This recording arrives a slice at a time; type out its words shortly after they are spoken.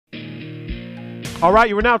All right,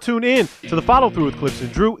 you are now tuned in to the Follow Through with Clips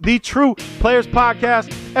and Drew, the True Players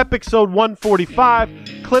Podcast, episode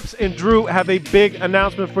 145. Clips and Drew have a big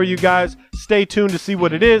announcement for you guys. Stay tuned to see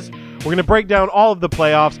what it is. We're going to break down all of the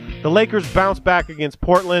playoffs. The Lakers bounce back against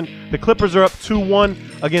Portland. The Clippers are up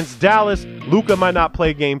 2-1 against Dallas. Luka might not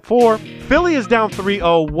play Game 4. Philly is down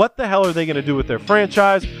 3-0. What the hell are they going to do with their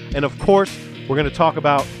franchise? And, of course, we're going to talk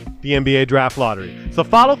about the NBA Draft Lottery. So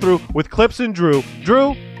follow through with Clips and Drew.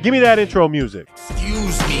 Drew, give me that intro music.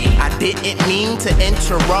 Excuse me, I didn't mean to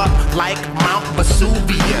interrupt like Mount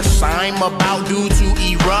Vesuvius. I'm about due to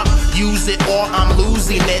erupt. Use it or I'm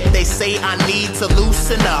losing it. They say I need to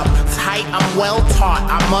loosen up. Tight, I'm well taught.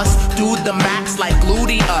 I must do the max like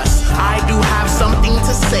gluteus. I do have something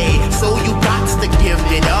to say, so you got to give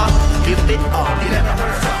it up. Give it up. You never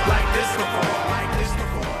heard something like this before. Like this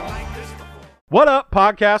before. Like this before. What up,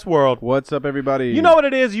 podcast world? What's up, everybody? You know what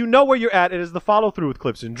it is. You know where you're at. It is the Follow Through with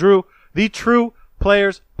Clips and Drew, the True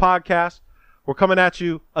Players Podcast. We're coming at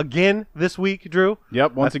you again this week, Drew.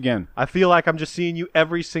 Yep, once again. I feel like I'm just seeing you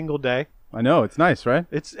every single day. I know, it's nice, right?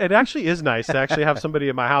 It actually is nice to actually have somebody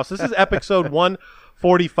in my house. This is episode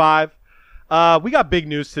 145. We got big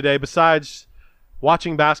news today. Besides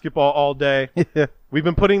watching basketball all day, we've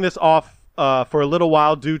been putting this off for a little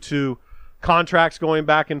while due to contracts going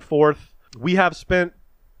back and forth. We have spent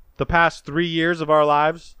the past 3 years of our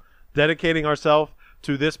lives dedicating ourselves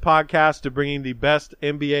to this podcast, to bringing the best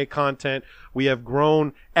NBA content. We have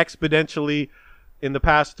grown exponentially in the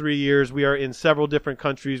past 3 years. We are in several different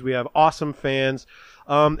countries. We have awesome fans.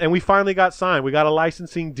 And we finally got signed. We got a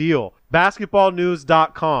licensing deal.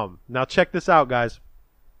 Basketballnews.com. Now check this out, guys.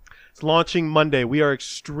 It's launching Monday. We are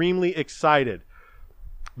extremely excited.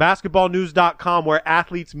 Basketballnews.com, where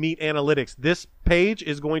athletes meet analytics. This page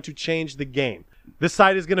is going to change the game. This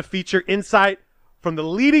site is going to feature insight from the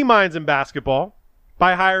leading minds in basketball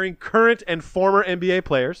by hiring current and former NBA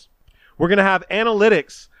players. We're going to have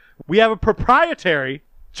analytics. We have a proprietary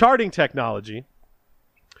charting technology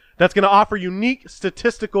that's going to offer unique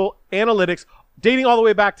statistical analytics dating all the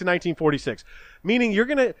way back to 1946. Meaning you're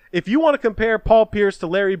going to, if you want to compare Paul Pierce to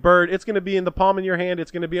Larry Bird, it's going to be in the palm of your hand. It's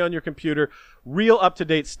going to be on your computer. Real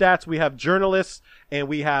up-to-date stats. We have journalists and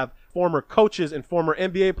we have former coaches and former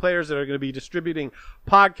NBA players that are going to be distributing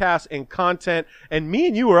podcasts and content. And me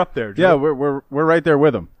and you are up there, Drew. Yeah, we're right there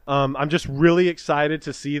with them. I'm just really excited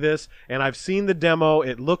to see this, and I've seen the demo.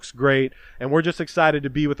 It looks great, and we're just excited to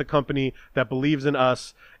be with a company that believes in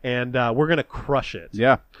us, and we're going to crush it.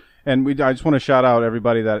 Yeah. And I just want to shout out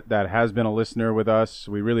everybody that has been a listener with us.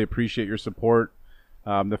 We really appreciate your support.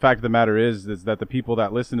 The fact of the matter is that the people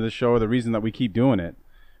that listen to the show are the reason that we keep doing it.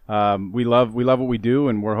 We love what we do,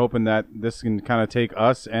 and we're hoping that this can kind of take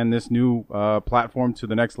us and this new platform to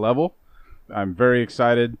the next level. I'm very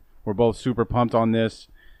excited. We're both super pumped on this.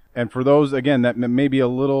 And for those, again, that may be a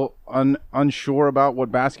little unsure about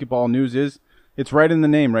what basketball news is, it's right in the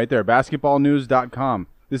name right there, basketballnews.com.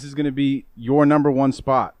 This is going to be your number one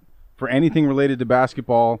spot for anything related to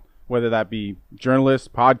basketball, whether that be journalists,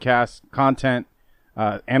 podcasts, content.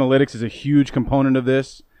 Analytics is a huge component of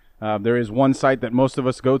this. There is one site that most of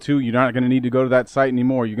us go to. You're not going to need to go to that site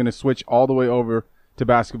anymore. You're going to switch all the way over to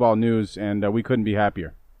Basketball News, and we couldn't be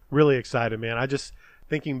happier. Really excited, man. I just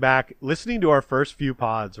thinking back, listening to our first few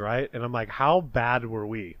pods, right? And I'm like, how bad were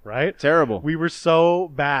we, right? Terrible. We were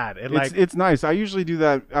so bad. And it's nice. I usually do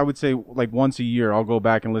that, I would say, like once a year. I'll go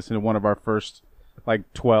back and listen to one of our first,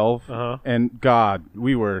 12. Uh-huh. And, God,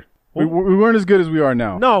 we weren't as good as we are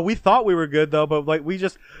now. No, we thought we were good, though, but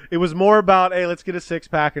it was more about, hey, let's get a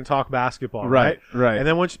six-pack and talk basketball, right? Right. And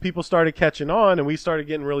then once people started catching on and we started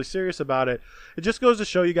getting really serious about it, it just goes to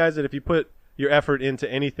show you guys that if you put your effort into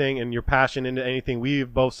anything and your passion into anything,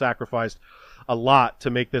 we've both sacrificed a lot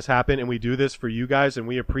to make this happen, and we do this for you guys, and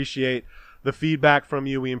we appreciate the feedback from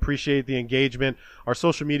you. We appreciate the engagement. Our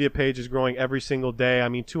social media page is growing every single day. I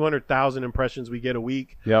mean, 200,000 impressions we get a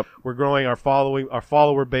week. Yep. We're growing our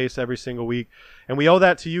follower base every single week, and we owe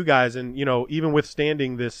that to you guys. And even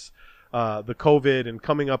withstanding this, the COVID and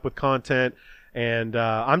coming up with content, and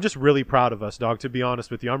I'm just really proud of us, dog. To be honest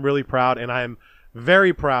with you, I'm really proud, and I'm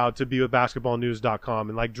very proud to be with basketballnews.com.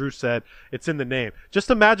 And like Drew said, it's in the name. Just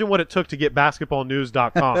imagine what it took to get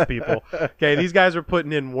basketballnews.com, people. Okay, these guys are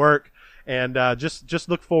putting in work, and just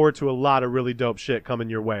look forward to a lot of really dope shit coming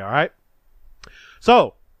your way, all right?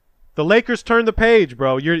 So, the Lakers turned the page,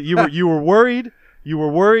 bro. You were worried. You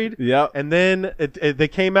were worried. Yeah. And then they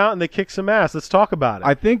came out and they kicked some ass. Let's talk about it.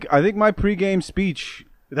 I think my pregame speech,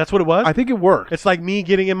 that's what it was? I think it worked. It's like me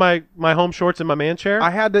getting in my home shorts in my man chair?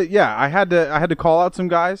 I had to call out some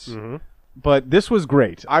guys, but this was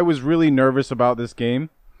great. I was really nervous about this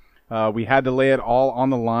game. We had to lay it all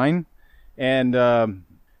on the line, And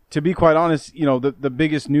to be quite honest, the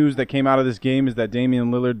biggest news that came out of this game is that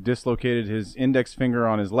Damian Lillard dislocated his index finger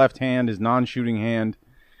on his left hand, his non-shooting hand.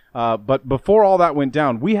 But before all that went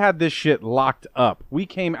down, we had this shit locked up. We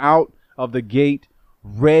came out of the gate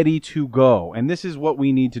ready to go. And this is what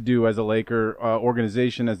we need to do as a Laker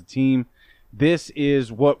organization, as a team. This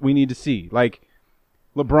is what we need to see. Like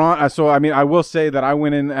LeBron. I will say that I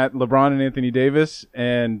went in at LeBron and Anthony Davis,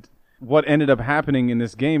 and what ended up happening in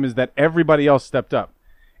this game is that everybody else stepped up.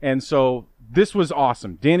 And so this was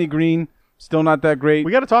awesome. Danny Green, still not that great.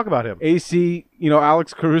 We got to talk about him. AC,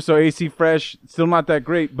 Alex Caruso, AC Fresh, still not that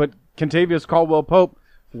great. But Kentavious Caldwell-Pope,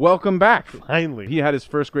 welcome back. Finally. He had his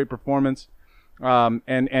first great performance.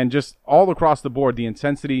 And just all across the board, the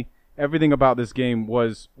intensity, everything about this game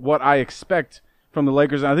was what I expect from the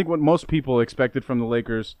Lakers. And I think what most people expected from the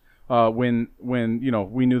Lakers when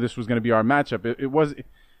we knew this was going to be our matchup. It was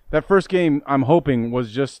that first game, I'm hoping,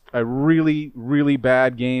 was just a really, really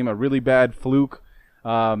bad game, a really bad fluke.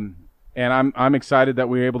 And I'm excited that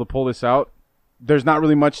we were able to pull this out. There's not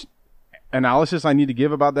really much analysis I need to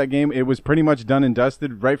give about that game. It was pretty much done and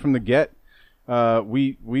dusted right from the get.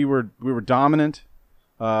 We were dominant,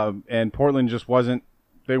 and Portland just wasn't.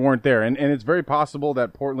 They weren't there, and it's very possible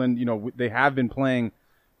that Portland, they have been playing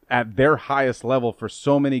at their highest level for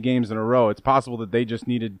so many games in a row. It's possible that they just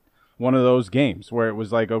needed one of those games where it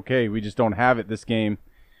was like, okay, we just don't have it this game.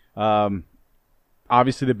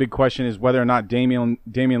 Obviously, the big question is whether or not Damian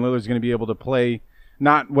Lillard is going to be able to play.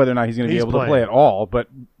 Not whether or not he's going to be able to play at all, but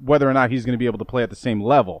whether or not he's going to be able to play at the same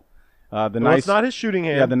level. It's not his shooting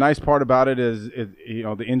hand. Yeah, the nice part about it is,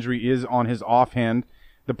 the injury is on his offhand.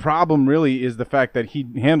 The problem really is the fact that he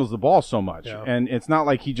handles the ball so much, and it's not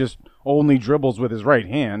like he just only dribbles with his right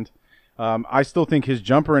hand. I still think his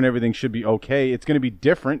jumper and everything should be okay. It's going to be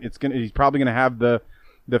different. He's probably going to have the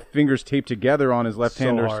fingers taped together on his left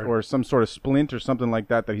hand or some sort of splint or something like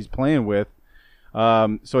that he's playing with.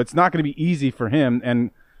 So it's not going to be easy for him.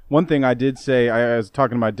 And one thing I did say, I was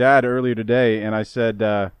talking to my dad earlier today, and I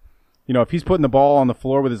said, if he's putting the ball on the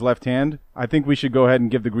floor with his left hand, I think we should go ahead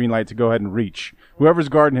and give the green light to go ahead and reach. Whoever's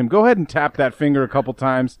guarding him, go ahead and tap that finger a couple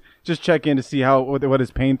times. Just check in to see what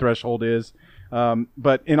his pain threshold is.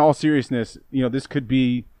 But in all seriousness, this could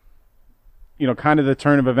be, kind of the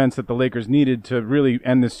turn of events that the Lakers needed to really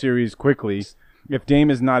end this series quickly. If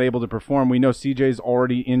Dame is not able to perform, we know CJ's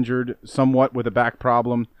already injured somewhat with a back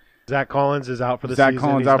problem. Zach Collins is out for the season. Zach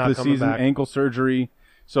Collins out for the season, ankle surgery.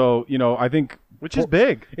 So, I think... Which is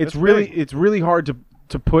big. It's really hard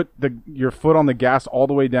to put your foot on the gas all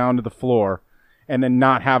the way down to the floor and then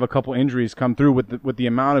not have a couple injuries come through with the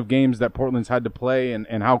amount of games that Portland's had to play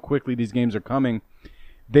and how quickly these games are coming.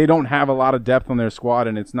 They don't have a lot of depth on their squad,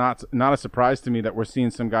 and it's not a surprise to me that we're seeing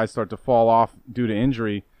some guys start to fall off due to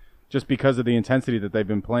injury just because of the intensity that they've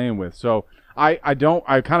been playing with. So I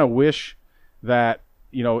kind of wish that,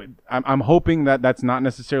 I'm hoping that that's not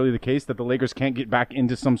necessarily the case, that the Lakers can't get back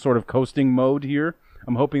into some sort of coasting mode here.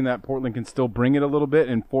 I'm hoping that Portland can still bring it a little bit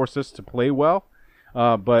and force us to play well.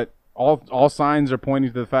 But all signs are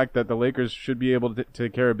pointing to the fact that the Lakers should be able to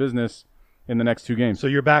take care of business in the next two games. So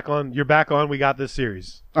you're back on. We got this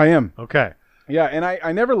series. I am. Okay. Yeah, and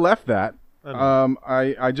I never left that.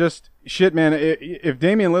 I just man. If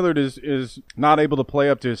Damian Lillard is not able to play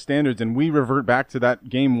up to his standards, and we revert back to that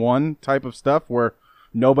game one type of stuff where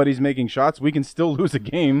nobody's making shots, we can still lose a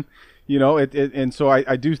game. And so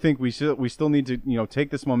I do think we still need to take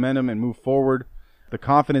this momentum and move forward. The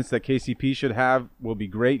confidence that KCP should have will be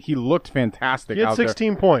great. He looked fantastic. He had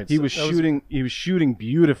 16 points. He was shooting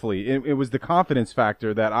beautifully. It was the confidence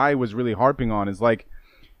factor that I was really harping on. Is like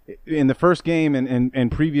in the first game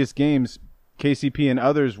and previous games, KCP and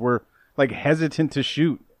others were like hesitant to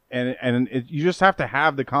shoot, and you just have to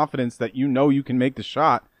have the confidence that you can make the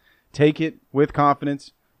shot. Take it with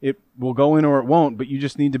confidence. It will go in or it won't, but you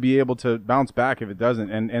just need to be able to bounce back if it doesn't,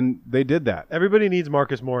 and they did that. Everybody needs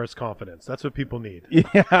Marcus Morris confidence. That's what people need.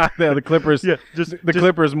 Yeah, the Clippers.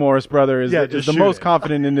 Clippers Morris brother is the most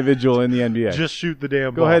confident individual in the NBA. Just shoot the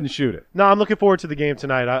damn ball. Go ahead and shoot it. No, I'm looking forward to the game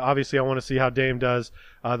tonight. Obviously, I want to see how Dame does.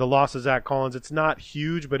 The loss of Zach Collins, it's not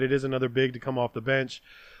huge, but it is another big to come off the bench.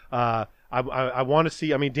 I want to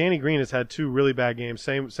see. I mean, Danny Green has had two really bad games.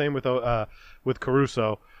 Same with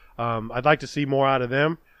Caruso. I'd like to see more out of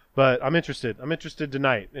them. But I'm interested.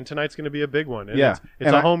 Tonight, and tonight's going to be a big one. And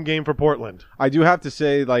it's a home game for Portland. I do have to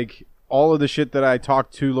say, like, all of the shit that I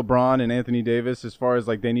talked to LeBron and Anthony Davis as far as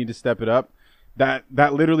like they need to step it up, that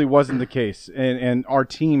literally wasn't the case, and our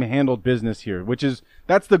team handled business here,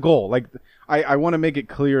 that's the goal. Like, I want to make it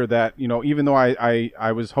clear that even though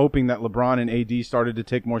I was hoping that LeBron and AD started to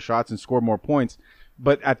take more shots and score more points,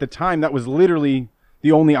 but at the time that was literally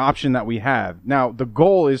the only option that we have. Now, the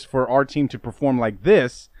goal is for our team to perform like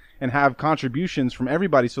this and have contributions from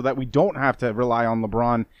everybody so that we don't have to rely on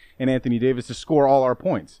LeBron and Anthony Davis to score all our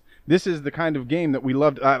points. This is the kind of game that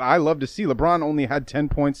I love to see. LeBron only had 10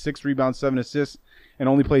 points, 6 rebounds, 7 assists, and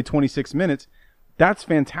only played 26 minutes. That's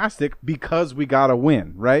fantastic because we got to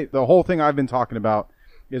win, right? The whole thing I've been talking about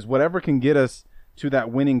is whatever can get us to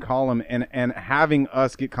that winning column and having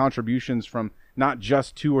us get contributions from not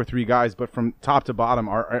just 2 or 3 guys, but from top to bottom,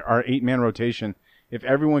 our 8-man rotation. If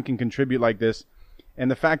everyone can contribute like this,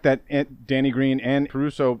 and the fact that Danny Green and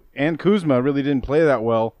Caruso and Kuzma really didn't play that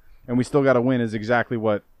well, and we still got to win is exactly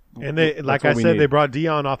what. And they, like I said, they brought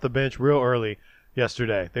Dion off the bench real early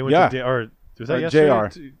yesterday. They went to or was that yesterday?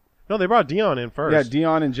 JR. No, they brought Dion in first. Yeah,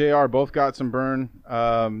 Dion and JR both got some burn,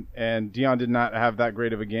 and Dion did not have that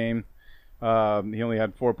great of a game. He only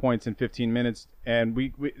had 4 points in 15 minutes, and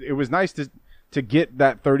it was nice to get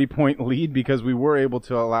that 30-point lead because we were able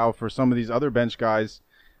to allow for some of these other bench guys,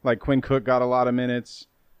 like Quinn Cook got a lot of minutes,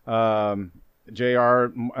 JR,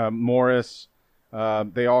 Morris,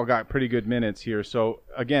 they all got pretty good minutes here. So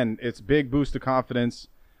again, it's big boost of confidence.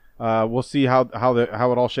 We'll see how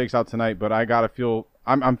it all shakes out tonight, but I gotta feel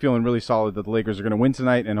I'm feeling really solid that the Lakers are going to win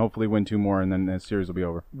tonight and hopefully win 2 more, and then the series will be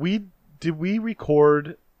over. Did we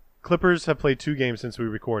record? Clippers have played 2 games since we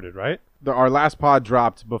recorded, right? Our last pod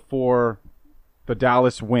dropped before the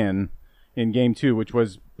Dallas win in Game 2, which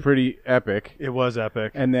was pretty epic. It was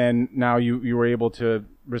epic. And then now you were able to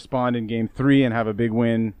respond in Game 3 and have a big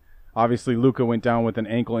win. Obviously, Luka went down with an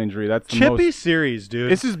ankle injury. That's the chippy series, dude.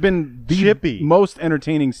 This has been the most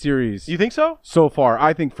entertaining series. You think so? So far,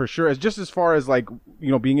 I think for sure. As far as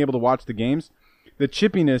being able to watch the games, the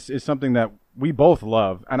chippiness is something that we both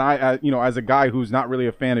love. And I as a guy who's not really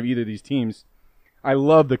a fan of either of these teams, I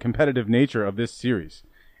love the competitive nature of this series.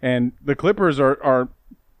 And the Clippers are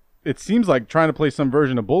it seems like trying to play some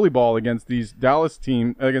version of bully ball against this Dallas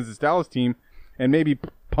team, and maybe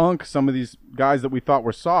punk some of these guys that we thought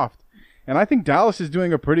were soft. And I think Dallas is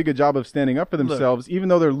doing a pretty good job of standing up for themselves, even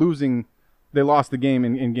though they're losing. They lost the game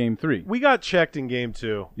in Game 3. We got checked in Game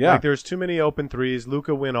 2. Yeah. There's too many open threes.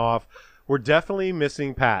 Luka went off. We're definitely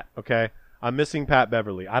missing Pat, okay? I'm missing Pat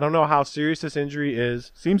Beverly. I don't know how serious this injury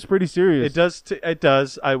is. Seems pretty serious. It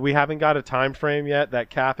does. We haven't got a time frame yet.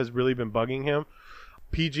 That calf has really been bugging him.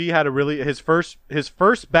 PG had his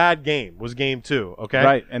first bad game was Game 2, okay?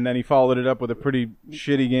 Right, and then he followed it up with a pretty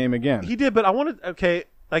shitty game again. He did, but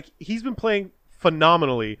he's been playing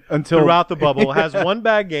phenomenally throughout the bubble, has one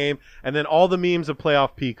bad game, and then all the memes of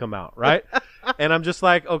Playoff P come out, right? And I'm just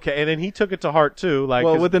like, okay, and then he took it to heart too.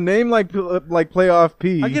 With a name like Playoff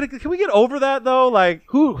P. I get it. Can we get over that though?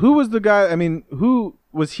 Who was the guy? I mean, who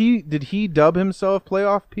was he? Did he dub himself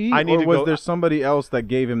Playoff P? Or was there somebody else that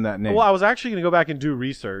gave him that name? Well, I was actually going to go back and do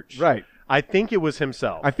research. Right. I think it was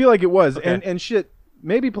himself. I feel like it was. Okay. And shit,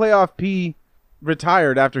 maybe Playoff P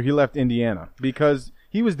retired after he left Indiana because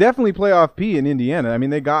he was definitely Playoff P in Indiana. I mean,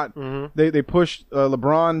 they pushed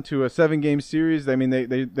LeBron to a 7-game series. I mean,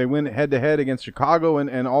 they went head to head against Chicago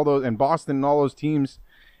and all those, and Boston and all those teams.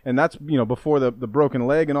 And that's, before the broken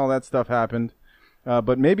leg and all that stuff happened.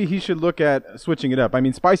 But maybe he should look at switching it up. I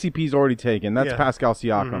mean, Spicy P's already taken. That's Pascal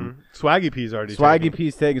Siakam. Mm-hmm. Swaggy P's already taken. Swaggy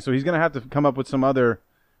P's taken. So he's going to have to come up with some other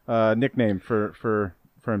nickname for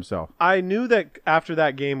himself. I knew that after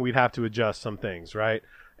that game we'd have to adjust some things, right?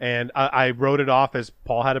 And I wrote it off as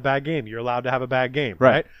Paul had a bad game. You're allowed to have a bad game,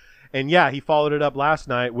 right? And yeah, he followed it up last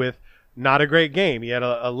night with not a great game. He had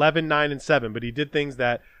 11, 9, and 7, but he did things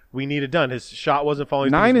that we needed done. His shot wasn't falling.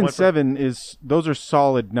 9 and 7 those are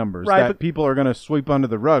solid numbers that people are going to sweep under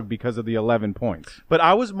the rug because of the 11 points. But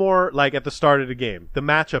I was more like at the start of the game. The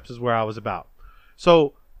matchups is where I was about.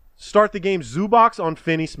 So start the game. Zubac on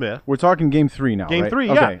Finney-Smith. We're talking Game 3 now. Game right? 3,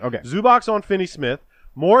 yeah. Okay. Zubac on Finney-Smith.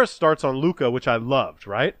 Morris starts on Luka, which I loved,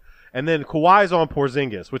 right? And then Kawhi's on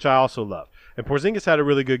Porzingis, which I also loved. And Porzingis had a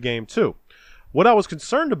really good game, too. What I was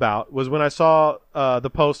concerned about was when I saw the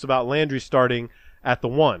post about Landry starting at the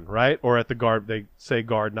 1, right? Or at the guard. They say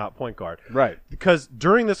guard, not point guard. Right. Because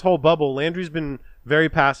during this whole bubble, Landry's been very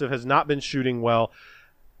passive, has not been shooting well.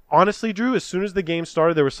 Honestly, Drew, as soon as the game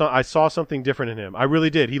started, I saw something different in him. I really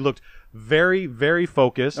did. He looked very, very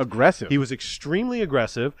focused. Aggressive. He was extremely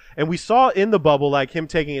aggressive. And we saw in the bubble him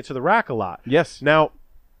taking it to the rack a lot. Yes. Now,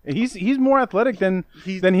 he's more athletic than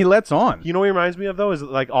he lets on. You know what he reminds me of, though, is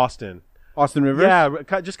like Austin Rivers?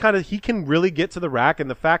 Yeah, just kind of he can really get to the rack. And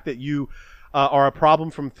the fact that you are a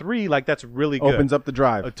problem from 3, that's really good. Opens up the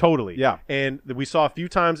drive. Totally. Yeah. And we saw a few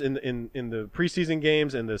times in the preseason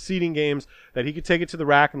games and the seeding games that he could take it to the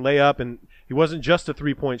rack and lay up, and he wasn't just a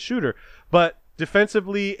 3-point shooter. But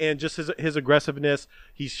defensively and just his aggressiveness.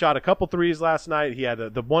 He shot a couple threes last night. He had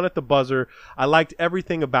the one at the buzzer. I liked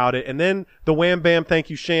everything about it. And then the wham bam, thank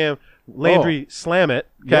you Sham, Landry slam it.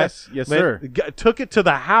 Okay? Yes, sir. Took it to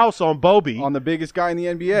the house on Bobby. On the biggest guy in the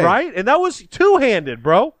NBA. Right? And that was two-handed,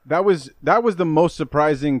 bro. That was the most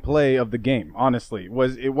surprising play of the game, honestly.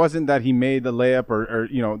 It wasn't that he made the layup or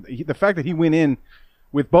the fact that he went in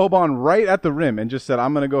with Boban right at the rim and just said,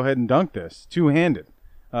 I'm going to go ahead and dunk this two-handed.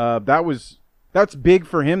 That's big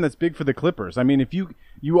for him. That's big for the Clippers. I mean, if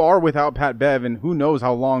you are without Pat Bev, and who knows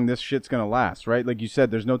how long this shit's going to last, right? Like you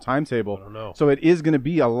said, there's no timetable. I don't know. So it is going to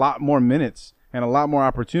be a lot more minutes and a lot more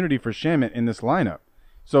opportunity for Shamet in this lineup.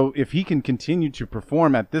 So if he can continue to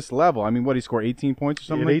perform at this level, I mean, he scored 18 points or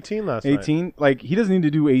something? He had 18 last night. 18? Like, he doesn't need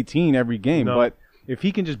to do 18 every game, but if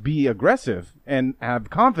he can just be aggressive and have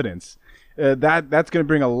confidence, that's going to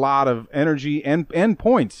bring a lot of energy and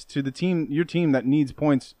points to the team, your team that needs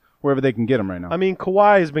points wherever they can get them right now. I mean,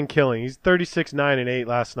 Kawhi has been killing. He's 36, 9, and 8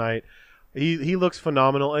 last night. He looks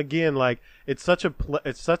phenomenal. Again, like it's such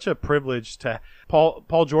a privilege to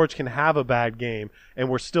Paul George can have a bad game and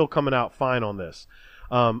we're still coming out fine on this.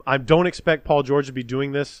 I don't expect Paul George to be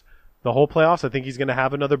doing this the whole playoffs. I think he's going to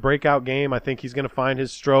have another breakout game. I think he's going to find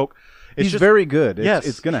his stroke. He's very good. Yes,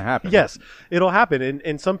 it's going to happen. Yes, it'll happen.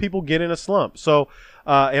 And some people get in a slump. So,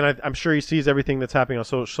 I'm sure he sees everything that's happening on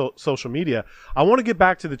social media. I want to get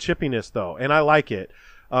back to the chippiness, though, and I like it.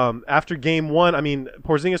 After game one, I mean,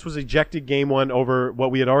 Porzingis was ejected game one over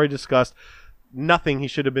what we had already discussed. Nothing he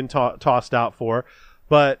should have been tossed out for.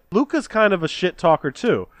 But Luka's kind of a shit talker,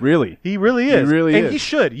 too. Really? He really is. He really is. And he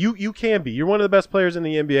should. You can be. You're one of the best players in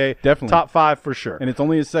the NBA. Definitely. Top 5 for sure. And it's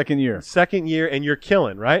only his second year. Second year, and you're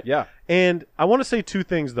killing, right? Yeah. And I want to say two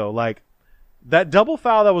things, though. Like, that double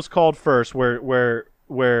foul that was called first where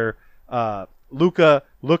Luka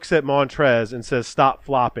looks at Montrez and says, stop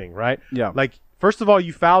flopping, right? Yeah. Like, first of all,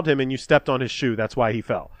 you fouled him and you stepped on his shoe. That's why he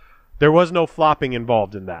fell. There was no flopping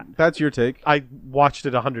involved in that. That's your take. I watched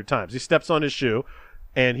it 100 times. He steps on his shoe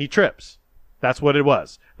and he trips. That's what it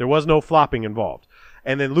was. There was no flopping involved.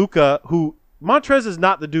 And then Luka, who Montrez is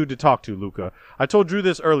not the dude to talk to, Luka. I told Drew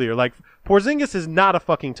this earlier. Like, Porzingis is not a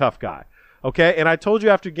fucking tough guy. Okay? And I told you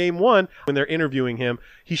after game one, when they're interviewing him,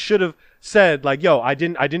 he should have said, like, yo, I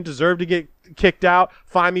didn't deserve to get kicked out.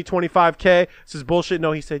 Fine me $25K. This is bullshit.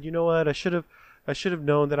 No, he said, you know what? I should have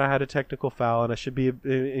known that I had a technical foul, and I should be,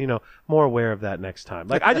 more aware of that next time.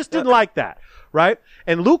 Like, I just didn't like that, right?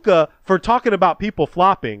 And Luka, for talking about people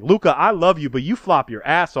flopping, Luka, I love you, but you flop your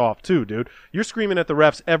ass off too, dude. You're screaming at the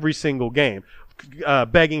refs every single game,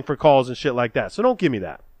 begging for calls and shit like that. So don't give me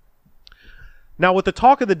that. Now, what the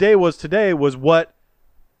talk of the day was today was what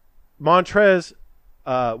Montrez,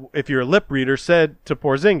 if you're a lip reader, said to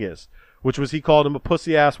Porzingis, which was he called him a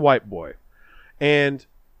pussy-ass white boy. And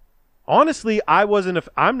honestly,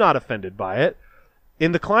 I'm not offended by it.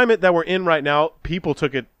 In the climate that we're in right now, people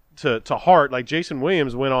took it to heart. Like Jason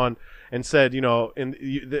Williams went on and said,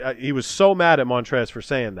 he was so mad at Montrez for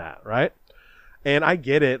saying that, right? And I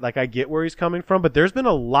get it. Like, I get where he's coming from, but there's been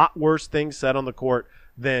a lot worse things said on the court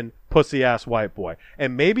than pussy ass white boy.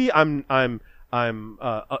 And maybe I'm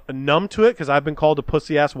numb to it because I've been called a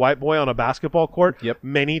pussy ass white boy on a basketball court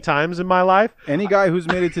many times in my life. Any guy who's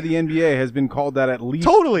made it to the NBA has been called that at least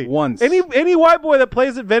once. Any white boy that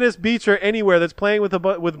plays at Venice Beach or anywhere that's playing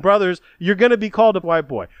with brothers, you're going to be called a white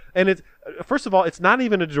boy. And it's, first of all, it's not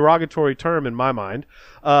even a derogatory term in my mind.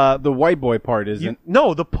 The white boy part isn't.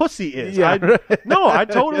 No, the pussy is. Yeah, I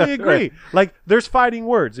totally agree. Right. Like, there's fighting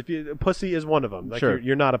words. Pussy is one of them. Like, sure.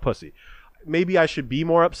 You're not a pussy. Maybe I should be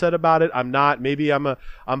more upset about it. I'm not. Maybe I'm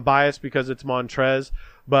biased because it's Montrez.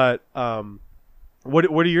 But what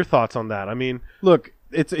are your thoughts on that? I mean, look,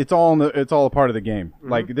 it's all a part of the game.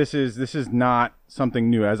 Mm-hmm. Like, this is not something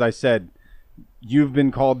new. As I said, you've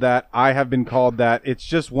been called that. I have been called that. It's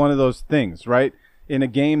just one of those things, right? In a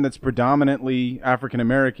game that's predominantly African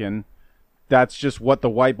American, that's just what the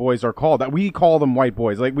white boys are called. That we call them white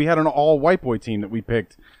boys. Like, we had an all white boy team that we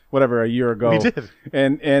picked a year ago. We did.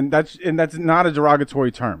 And that's not a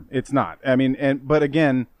derogatory term. It's not. I mean, but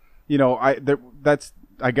again, that's,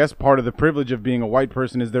 I guess, part of the privilege of being a white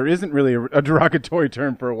person is there isn't really a derogatory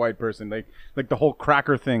term for a white person. Like the whole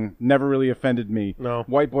cracker thing never really offended me. No.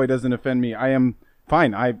 White boy doesn't offend me. I am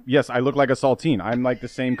fine. I look like a saltine. I'm like the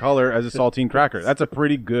same color as a saltine cracker. That's a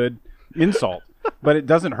pretty good insult, but it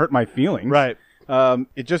doesn't hurt my feelings. Right.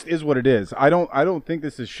 It just is what it is. I don't think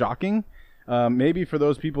this is shocking. Maybe for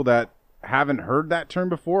those people that haven't heard that term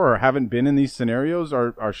before or haven't been in these scenarios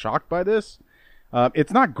are shocked by this.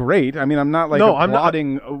 It's not great. I mean, I'm not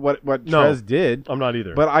applauding what Trez did. I'm not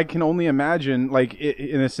either. But I can only imagine, like,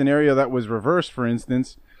 in a scenario that was reversed, for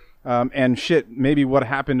instance, And shit, maybe what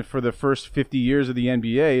happened for the first 50 years of the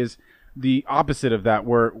NBA is the opposite of that,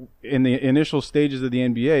 where in the initial stages of the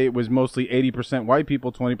NBA, it was mostly 80% white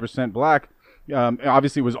people, 20% black.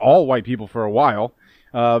 Obviously, it was all white people for a while.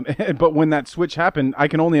 But when that switch happened, I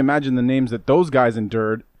can only imagine the names that those guys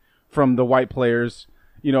endured from the white players,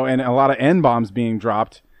 and a lot of N-bombs being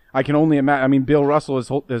dropped. I can only imagine. I mean, Bill Russell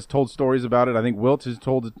has told stories about it. I think Wilt has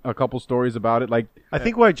told a couple stories about it. I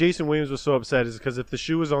think why Jason Williams was so upset is because if the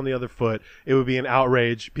shoe was on the other foot, it would be an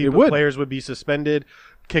outrage. Players would be suspended,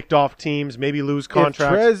 kicked off teams, maybe lose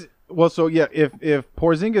contracts. If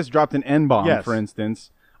Porzingis dropped an N-bomb, for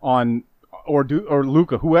instance, or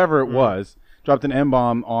Luka, whoever it was, dropped an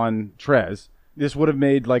N-bomb on Trez, this would have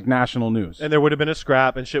made national news, and there would have been a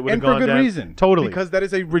scrap, and shit would have gone down. And for good reason, totally, because that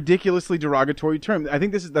is a ridiculously derogatory term. I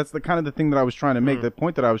think that's the kind of the thing that I was trying to make. The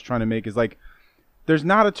point that I was trying to make is there's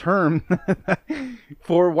not a term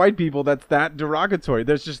for white people that's that derogatory.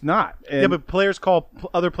 There's just not. Yeah, but players call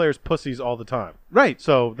other players pussies all the time, right?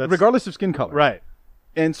 So that's regardless of skin color, right?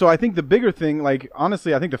 And so I think the bigger thing,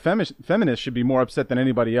 honestly, I think the feminists should be more upset than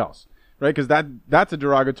anybody else. Right, because that's a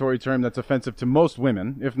derogatory term that's offensive to most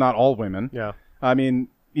women, if not all women. Yeah. I mean,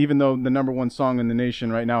 even though the number one song in the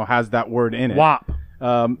nation right now has that word in it. WAP.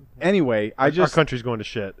 Anyway, our country's going to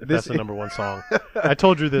shit if that's the number one song. I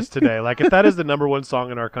told you this today. If that is the number one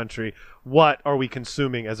song in our country, what are we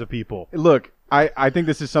consuming as a people? Look, I think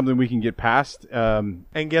this is something we can get past. And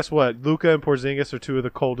guess what? Luka and Porzingis are two of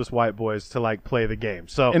the coldest white boys to play the game.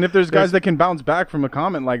 So, and if there's guys that can bounce back from a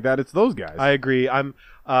comment like that, it's those guys. I agree.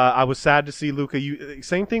 I was sad to see Luka.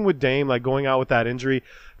 Same thing with Dame, going out with that injury.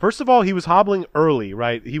 First of all, he was hobbling early,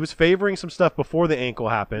 right? He was favoring some stuff before the ankle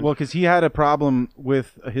happened. Well, because he had a problem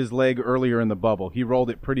with his leg earlier in the bubble. He rolled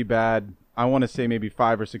it pretty bad. I want to say maybe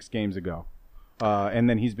 5 or 6 games ago, and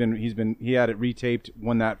then he had it retaped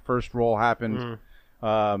when that first roll happened.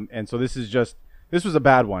 And so this was a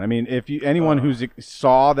bad one. I mean, if anyone who's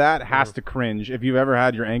saw that has to cringe. If you've ever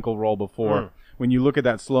had your ankle roll before. When you look at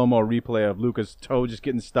that slow-mo replay of Luka's toe just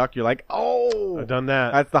getting stuck, you're like, oh! I've done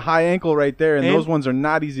that. That's the high ankle right there, and those ones are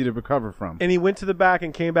not easy to recover from. And he went to the back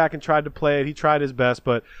and came back and tried to play it. He tried his best,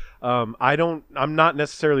 but I'm not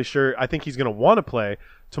necessarily sure. I think he's going to want to play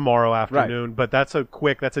tomorrow afternoon, but that's a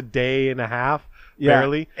day and a half,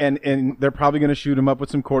 barely. And they're probably going to shoot him up with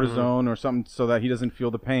some cortisone or something so that he doesn't feel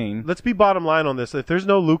the pain. Let's be bottom line on this. If there's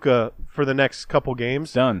no Luka for the next couple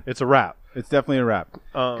games, done. It's a wrap. It's definitely a wrap.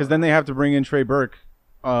 Because then they have to bring in Trey Burke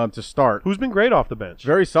to start. Who's been great off the bench.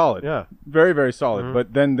 Very solid. Yeah. Very, very solid.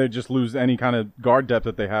 But then they just lose any kind of guard depth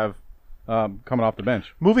that they have coming off the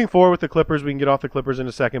bench. Moving forward with the Clippers, we can get off the Clippers in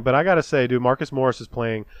a second. But I got to say, dude, Marcus Morris is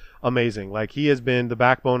playing amazing. He has been the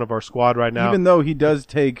backbone of our squad right now. Even though he does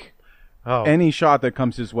take any shot that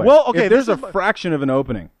comes his way. Well, okay. If there's a fraction of an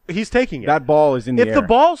opening, he's taking it. That ball is in the air. If the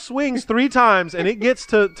ball swings 3 times and it gets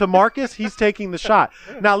to Marcus, he's taking the shot.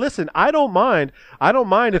 Now, listen, I don't mind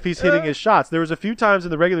if he's hitting his shots. There was a few times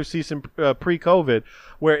in the regular season pre-COVID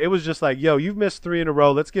where it was just yo, you've missed 3 in a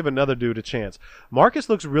row. Let's give another dude a chance. Marcus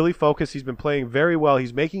looks really focused. He's been playing very well.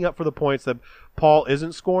 He's making up for the points that Paul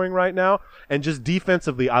isn't scoring right now. And just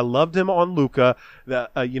defensively, I loved him on Luka.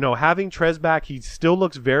 Having Trez back, he still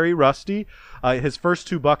looks very rusty. His first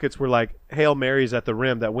 2 buckets were Hail Marys at the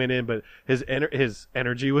rim that went in, but his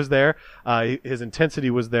energy was there. His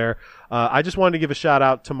intensity was there. I just wanted to give a shout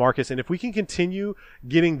out to Marcus. And if we can continue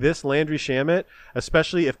getting this Landry Shamet,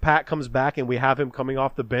 especially if Pat comes back and we have him coming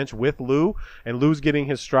off the bench with Lou, and Lou's getting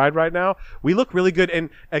his stride right now, we look really good. And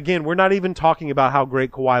again, we're not even talking about how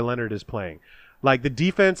great Kawhi Leonard is playing. The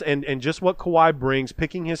defense and just what Kawhi brings,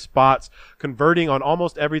 picking his spots, converting on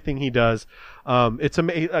almost everything he does. It's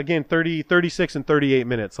again 36 and 38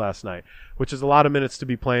 minutes last night, which is a lot of minutes to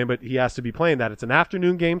be playing, but he has to be playing that. It's an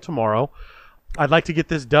afternoon game tomorrow. I'd like to get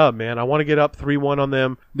this dub, man. I want to get up 3-1 on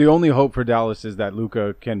them. The only hope for Dallas is that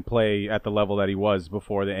Luka can play at the level that he was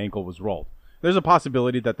before the ankle was rolled. There's a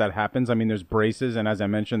possibility that happens. I mean, there's braces, and as I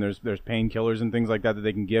mentioned, there's painkillers and things like that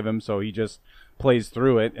they can give him, so he just plays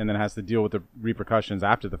through it and then has to deal with the repercussions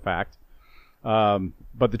after the fact.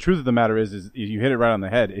 But the truth of the matter is you hit it right on the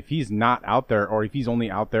head. If he's not out there, or if he's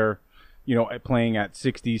only out there, playing at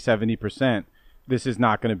 60, 70%, this is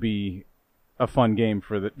not going to be a fun game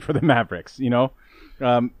for the Mavericks.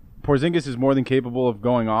 Porzingis is more than capable of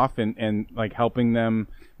going off and helping them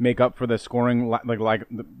make up for the scoring,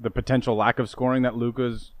 the potential lack of scoring that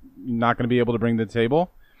Luka's not going to be able to bring to the table.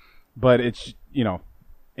 But it's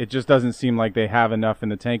it just doesn't seem like they have enough in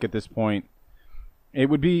the tank at this point. It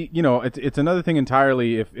would be it's another thing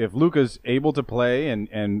entirely if Luka's able to play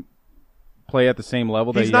and play at the same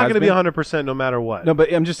level that He's he not has going to be been. 100% no matter what. No,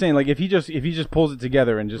 but I'm just saying, like, if he just pulls it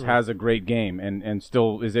together and just has a great game and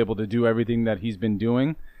still is able to do everything that he's been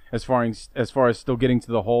doing as far as still getting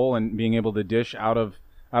to the hole and being able to dish out of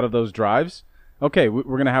those drives, okay,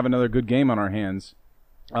 we're gonna have another good game on our hands.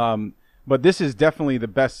 But this is definitely the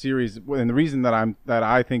best series, and the reason that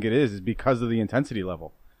I think it is because of the intensity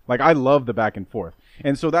level. Like, I love the back and forth,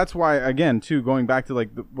 and so that's why, again, too, going back to like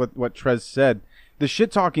what Trez said, the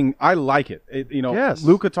shit talking, I like it. Yes.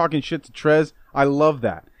 Luka talking shit to Trez, I love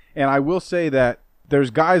that, and I will say that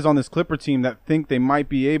there's guys on this Clipper team that think they might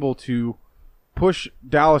be able to push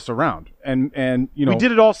Dallas around, and we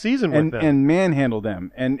did it all season with them. and manhandle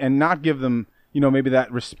them, and not give them maybe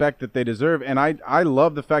that respect that they deserve. And I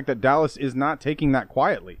love the fact that Dallas is not taking that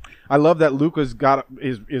quietly. I love that Luka's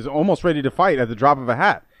is almost ready to fight at the drop of a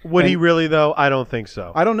hat. Would he really, though? I don't think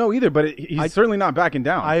so. I don't know either, but he's certainly not backing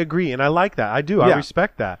down. I agree, and I like that. I do. Yeah. I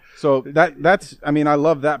respect that. So that's I mean, I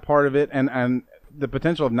love that part of it, and the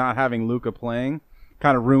potential of not having Luka playing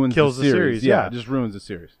kind of kills the series. Yeah, it just ruins the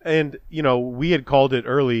series. And we had called it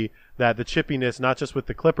early that the chippiness, not just with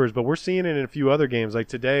the Clippers, but we're seeing it in a few other games, like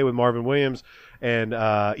today with Marvin Williams and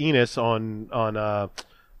Enes on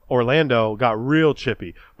Orlando got real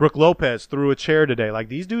chippy. Brooke Lopez threw a chair today. Like,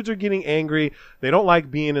 these dudes are getting angry. They don't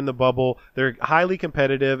like being in the bubble. They're highly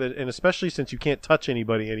competitive, and especially since you can't touch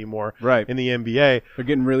anybody anymore right. in the NBA. They're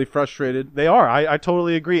getting really frustrated. They are. I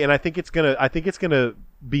totally agree, and I think it's gonna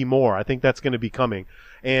be more. I think that's gonna be coming,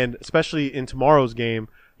 and especially in tomorrow's game.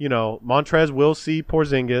 Montrez will see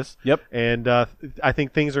Porzingis. Yep. And I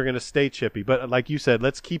think things are going to stay chippy. But like you said,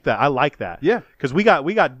 let's keep that. I like that. Yeah. Because we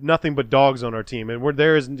got nothing but dogs on our team, and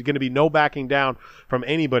there is going to be no backing down from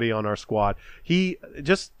anybody on our squad.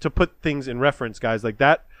 Just to put things in reference, guys, like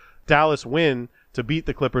that Dallas win to beat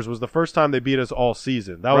the Clippers was the first time they beat us all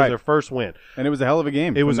season. That was their first win. And it was a hell of a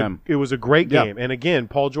game It was them. It was a great game. And again,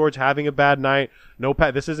 Paul George having a bad night.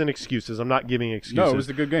 This isn't excuses. I'm not giving excuses. No, it was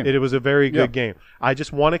a good game. It was a very good game. I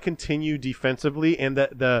just want to continue defensively, and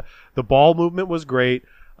the ball movement was great.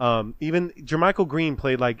 Even Jermichael Green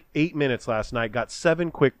played like 8 minutes last night, got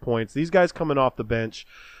 7 quick points. These guys coming off the bench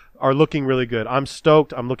are looking really good. I'm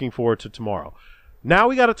stoked. I'm looking forward to tomorrow. Now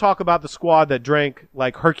we got to talk about the squad that drank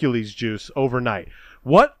like Hercules juice overnight.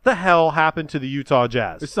 What the hell happened to the Utah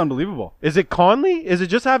Jazz? It's unbelievable. Is it Conley? Is it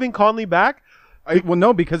just having Conley back? Well,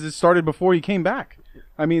 no, because it started before he came back.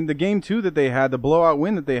 I mean, the game 2 that they had, the blowout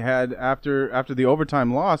win that they had after the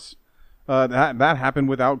overtime loss, that happened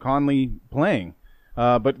without Conley playing.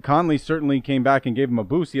 But Conley certainly came back and gave him a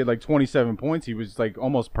boost. He had like 27 points. He was like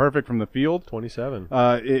almost perfect from the field. 27.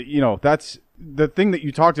 That's the thing that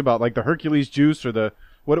you talked about, like the Hercules juice or the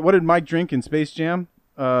what did Mike drink in Space Jam?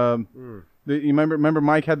 You remember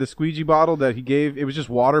Mike had the squeegee bottle that he gave. It was just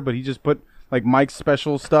water, but he just put like Mike's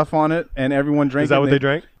special stuff on it, and everyone drank. Is that what they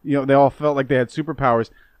drank? They all felt like they had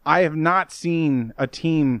superpowers. I have not seen a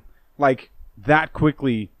team like that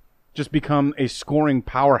quickly just become a scoring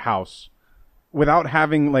powerhouse without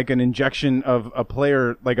having like an injection of a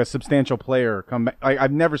player, like a substantial player come back.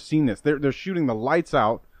 I've never seen this. They're shooting the lights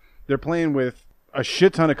out. They're playing with a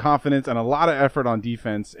shit ton of confidence and a lot of effort on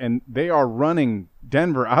defense, and they are running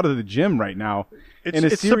Denver out of the gym right now.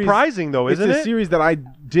 It's surprising, though, isn't it? It's a series that I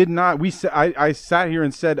did not. I sat here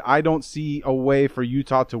and said I don't see a way for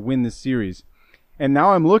Utah to win this series, and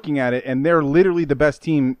now I'm looking at it, and they're literally the best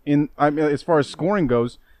team as far as scoring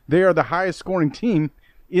goes. They are the highest scoring team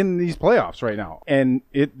in these playoffs right now, and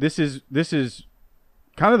this is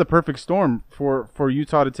kind of the perfect storm for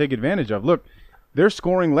Utah to take advantage of. Look. They're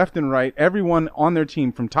scoring left and right. Everyone on their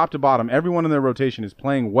team, from top to bottom, everyone in their rotation is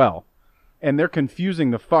playing well. And they're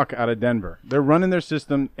confusing the fuck out of Denver. They're running their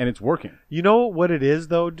system, and it's working. You know what it is,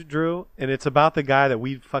 though, Drew? And it's about the guy that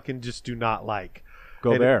we fucking just do not like.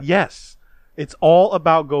 Gobert. Yes. It's all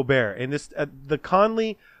about Gobert. And this the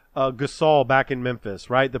Conley Gasol back in Memphis,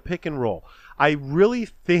 right? The pick and roll. I really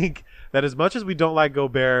think that as much as we don't like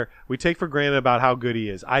Gobert, we take for granted about how good he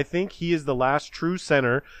is. I think he is the last true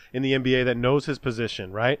center in the NBA that knows his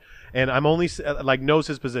position, right? And I'm only knows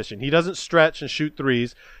his position. He doesn't stretch and shoot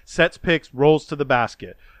threes, sets picks, rolls to the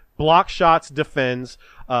basket, blocks shots, defends,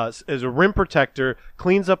 is a rim protector,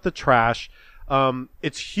 cleans up the trash.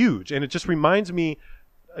 It's huge, and it just reminds me,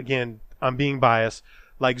 again, I'm being biased,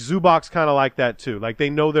 like Zubac's kind of like that too. Like,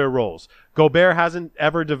 they know their roles. Gobert hasn't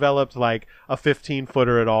ever developed like a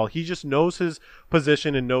 15-footer at all. He just knows his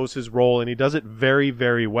position and knows his role, and he does it very,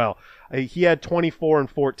 very well. He had 24 and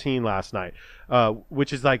 14 last night,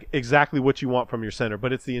 which is like exactly what you want from your center.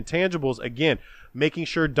 But it's the intangibles, again, making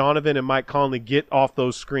sure Donovan and Mike Conley get off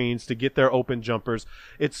those screens to get their open jumpers.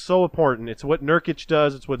 It's so important. It's what Nurkic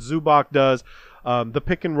does. It's what Zubac does. The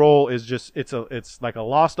pick and roll is just it's like a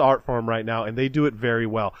lost art for him right now, and they do it very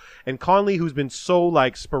well. And Conley, who's been so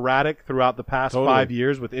like sporadic throughout the past 5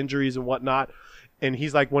 years with injuries and whatnot, and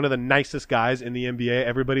he's like one of the nicest guys in the NBA.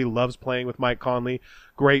 Everybody loves playing with Mike Conley.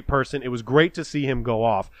 Great person. It was great to see him go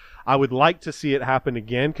off. I would like to see it happen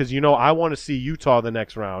again because I want to see Utah the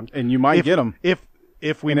next round, and you might get them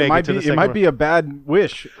if we make it to the second round. It might round. be a bad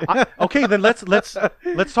wish. Okay, then let's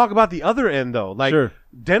talk about the other end though. Like sure.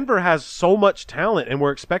 Denver has so much talent, and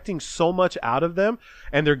we're expecting so much out of them,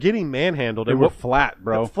 and they're getting manhandled. They and were flat,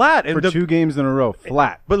 bro. Flat, and for 2 games in a row,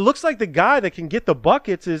 flat. But it looks like the guy that can get the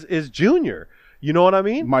buckets is Junior. You know what I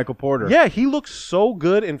mean? Michael Porter. Yeah, he looks so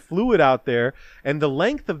good and fluid out there, and the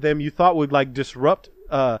length of them you thought would like disrupt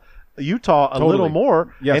Utah a little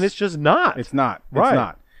more, yes. And it's just not. It's not. Right. It's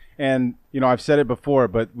not. And I've said it before,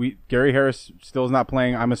 but Gary Harris still is not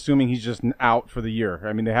playing. I'm assuming he's just out for the year.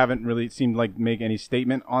 I mean, they haven't really seemed like make any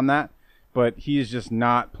statement on that, but he is just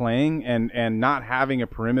not playing, and not having a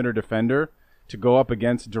perimeter defender to go up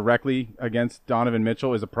directly against Donovan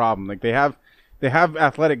Mitchell is a problem. Like they have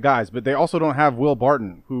athletic guys, but they also don't have Will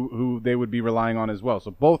Barton, who they would be relying on as well.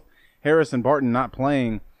 So both Harris and Barton not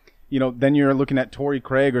playing, then you're looking at Torrey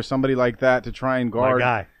Craig or somebody like that to try and guard My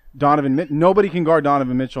guy. Donovan Mitchell. Nobody can guard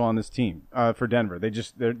Donovan Mitchell on this team for Denver.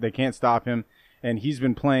 They can't stop him, and he's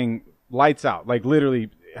been playing lights out, like literally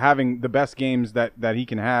having the best games that he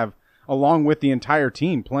can have, along with the entire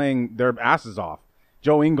team playing their asses off.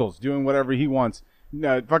 Joe Ingles doing whatever he wants.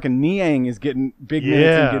 Fucking Niang is getting big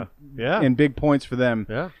minutes and big points for them.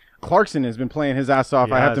 Yeah. Clarkson has been playing his ass off.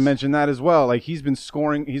 He I have has. to mention that as well. Like he's been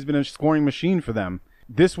scoring. He's been a scoring machine for them.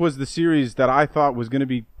 This was the series that I thought was going to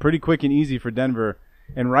be pretty quick and easy for Denver.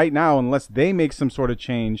 And right now, unless they make some sort of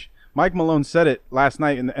change, Mike Malone said it last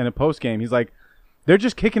night in a post game. He's like, they're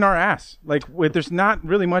just kicking our ass. Like there's not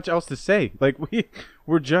really much else to say. Like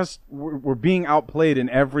we're being outplayed in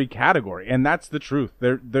every category, and that's the truth.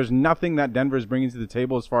 There's nothing that Denver is bringing to the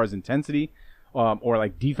table as far as intensity or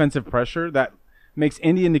like defensive pressure that makes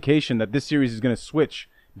any indication that this series is going to switch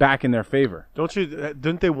back in their favor.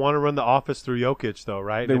 Didn't they want to run the offense through Jokic though,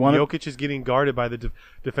 right? If Jokic is getting guarded by the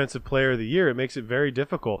defensive player of the year, it makes it very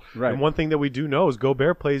difficult. Right. And one thing that we do know is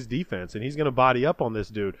Gobert plays defense, and he's going to body up on this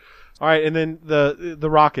dude. All right, and then the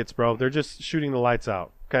Rockets, bro, they're just shooting the lights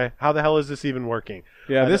out. Okay, how the hell is this even working?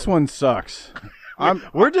 Yeah, this one sucks.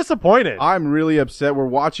 We're disappointed. I'm really upset. We're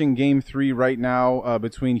watching Game 3 right now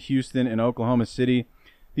between Houston and Oklahoma City.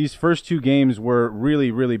 These first 2 games were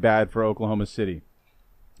really, really bad for Oklahoma City.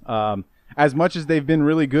 As much as they've been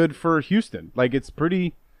really good for Houston, like it's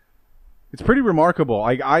pretty remarkable.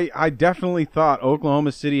 I definitely thought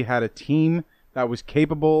Oklahoma City had a team that was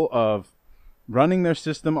capable of running their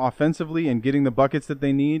system offensively and getting the buckets that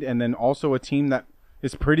they need, and then also a team that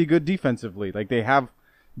is pretty good defensively. Like they have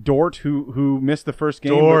Dort, who missed the first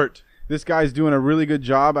game. Dort. This guy's doing a really good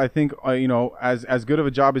job. I think as good of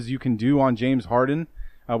a job as you can do on James Harden.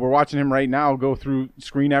 We're watching him right now go through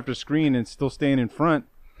screen after screen and still staying in front.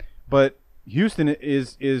 But Houston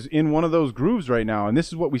is in one of those grooves right now, and this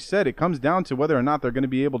is what we said. It comes down to whether or not they're going to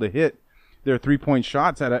be able to hit their 3-point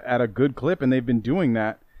shots at a good clip, and they've been doing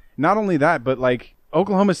that. Not only that, but like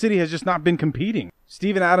Oklahoma City has just not been competing.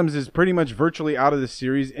 Steven Adams is pretty much virtually out of this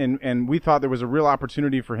series, and we thought there was a real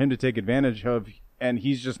opportunity for him to take advantage of, and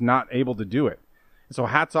he's just not able to do it. So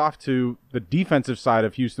hats off to the defensive side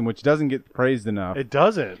of Houston, which doesn't get praised enough. It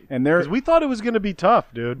doesn't. And because we thought it was going to be tough,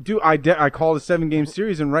 dude. Dude, I called a 7-game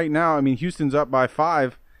series, and right now, I mean, Houston's up by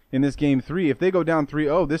 5 in this Game 3. If they go down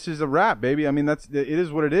 3-0, this is a wrap, baby. I mean, it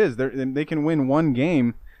is what it is. They can win one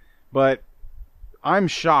game, but I'm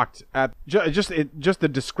shocked at just the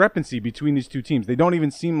discrepancy between these two teams. They don't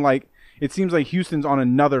even seem like – it seems like Houston's on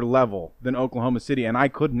another level than Oklahoma City, and I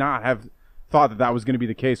could not have – thought that was going to be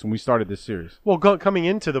the case when we started this series. Well, coming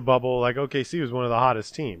into the bubble, like OKC was one of the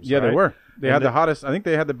hottest teams. Yeah, right? they were. They had the hottest. I think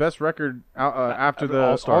they had the best record after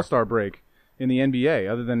the All-Star break in the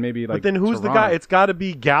NBA, other than maybe like. But then who's Toronto. the guy? It's got to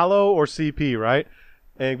be Gallo or CP, right?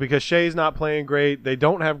 And because Shea's not playing great, they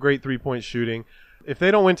don't have great 3-point shooting. If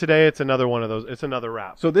they don't win today, it's another one of those. It's another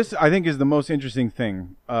wrap. So this, I think, is the most interesting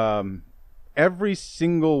thing. Every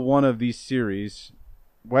single one of these series,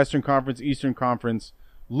 Western Conference, Eastern Conference,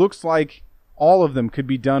 looks like all of them could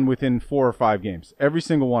be done within 4 or 5 games. Every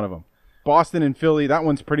single one of them. Boston and Philly, that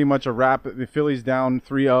one's pretty much a wrap. The Philly's down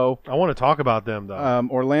 3-0. I want to talk about them, though.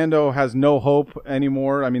 Orlando has no hope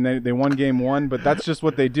anymore. I mean, they won game 1, but that's just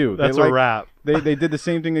what they do. That's a wrap. They did the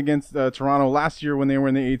same thing against Toronto last year when they were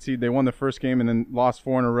in the 8th seed. They won the first game and then lost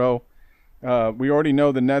 4 in a row. We already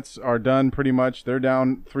know the Nets are done pretty much. They're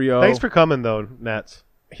down 3-0. Thanks for coming, though, Nets.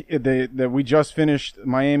 we just finished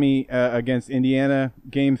Miami against Indiana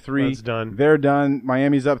Game 3. That's done. They're done.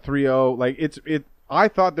 Miami's up 3-0. Like I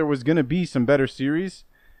thought there was going to be some better series.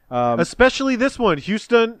 Especially this one,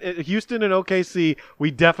 Houston and OKC.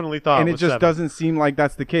 We definitely thought, and it was just 7. doesn't seem like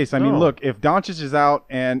that's the case. I mean, look, if Doncic is out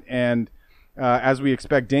and as we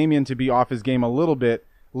expect Damian to be off his game a little bit,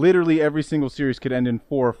 literally every single series could end in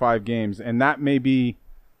 4 or 5 games, and that may be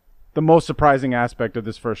the most surprising aspect of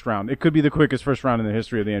this first round. It could be the quickest first round in the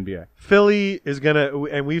history of the NBA. Philly is gonna,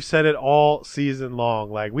 and we've said it all season long.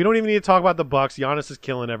 Like, we don't even need to talk about the Bucks. Giannis is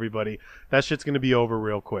killing everybody. That shit's gonna be over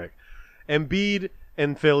real quick. Embiid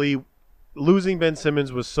and Philly losing Ben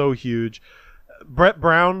Simmons was so huge. Brett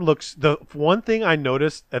Brown looks, the one thing I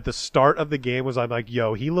noticed at the start of the game was I'm like,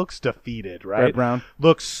 yo, he looks defeated, right? Brett Brown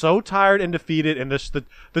looks so tired and defeated, and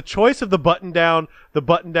the choice of the button down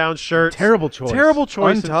shirt, terrible choice.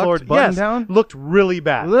 Untucked button down looked really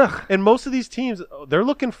bad. Ugh. And most of these teams, they're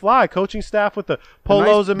looking fly. Coaching staff with the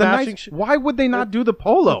polos and matching. Why would they not do the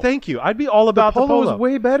polo? Thank you. I'd be all about the polo. Is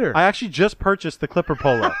way better. I actually just purchased the Clipper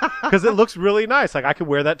polo because it looks really nice. Like, I could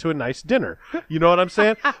wear that to a nice dinner. You know what I'm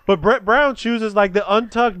saying? But Brett Brown chooses like the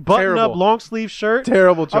untucked button-up long sleeve shirt.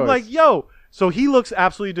 Terrible choice. I'm like, yo. So he looks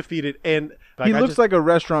absolutely defeated, and like, he looks like a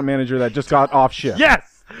restaurant manager that just got off shift.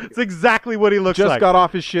 Yes, it's exactly what he looks like. Just got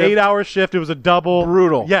off his shift. 8-hour shift. It was a double.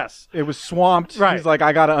 Brutal. Yes, it was swamped. Right. He's like,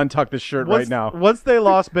 I gotta untuck this shirt right now. Once they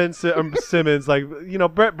lost Ben Simmons, like,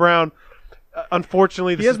 Brett Brown.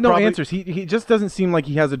 Unfortunately, he has no answers. He just doesn't seem like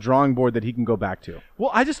he has a drawing board that he can go back to.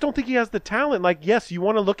 Well, I just don't think he has the talent. Like, yes, you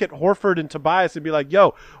want to look at Horford and Tobias and be like,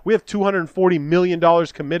 yo, we have $240 million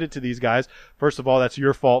committed to these guys. First of all, that's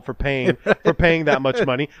your fault for paying that much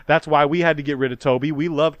money. That's why we had to get rid of Toby. We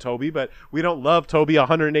love Toby, but we don't love Toby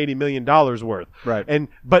 $180 million worth. Right.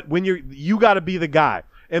 But when you got to be the guy.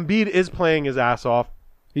 Embiid is playing his ass off.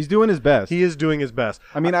 He's doing his best. He is doing his best.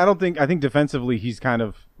 I mean, I think defensively he's kind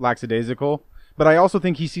of lackadaisical, but I also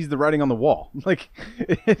think he sees the writing on the wall. Like,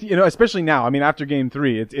 especially now. I mean, after Game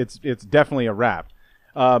 3, it's definitely a wrap.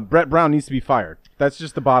 Brett Brown needs to be fired. That's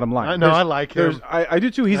just the bottom line. I know. I like him. I do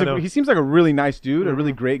too. He seems like a really nice dude, a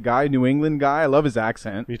really great guy, New England guy. I love his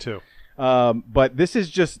accent. Me too. But this is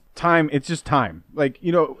just time. It's just time. Like,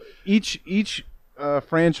 each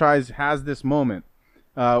franchise has this moment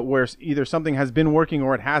where either something has been working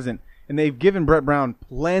or it hasn't, and they've given Brett Brown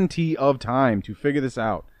plenty of time to figure this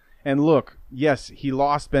out. And look, yes, he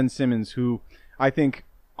lost Ben Simmons, who I think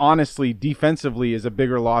honestly defensively is a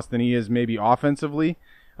bigger loss than he is maybe offensively.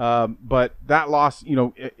 But that loss,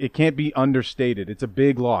 it can't be understated. It's a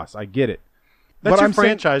big loss. I get it. That's your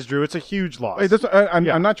franchise, Drew. It's a huge loss.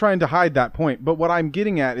 I'm not trying to hide that point, but what I'm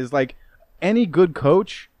getting at is, like, any good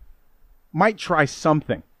coach might try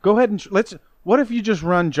something. Go ahead and what if you just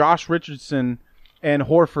run Josh Richardson and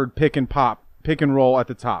Horford pick and roll at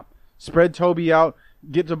the top, spread Toby out,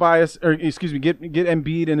 get Tobias, get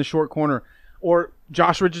Embiid in the short corner, or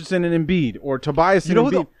Josh Richardson and Embiid, or Tobias and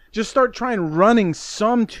Embiid. Just start running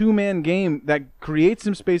some 2-man game that creates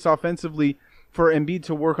some space offensively for Embiid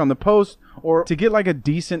to work on the post or to get like a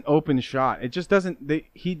decent open shot. It just doesn't.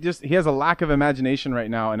 He has a lack of imagination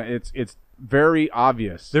right now, and it's very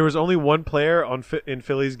obvious. There was only one player in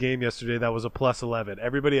Philly's game yesterday that was a +11.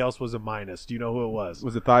 Everybody else was a minus. Do you know who it was?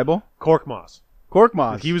 Was it Thibault? Korkmaz.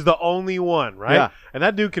 He was the only one, right? Yeah. And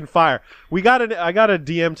that dude can fire. I got a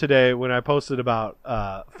DM today when I posted about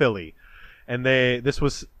Philly, and it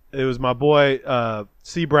was my boy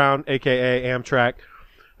C Brown, aka Amtrak,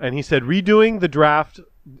 and he said redoing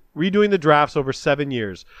the drafts over 7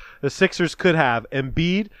 years, the Sixers could have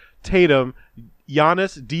Embiid, Tatum,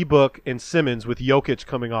 Giannis, D-Book, and Simmons with Jokic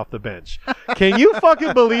coming off the bench. Can you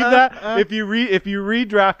fucking believe that? If you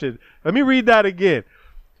redrafted, let me read that again.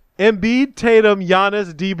 Embiid, Tatum,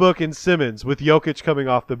 Giannis, D-Book, and Simmons with Jokic coming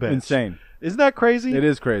off the bench. Insane. Isn't that crazy? It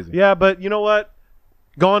is crazy. Yeah, but you know what?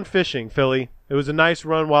 Gone fishing, Philly. It was a nice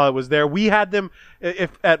run while it was there. We had them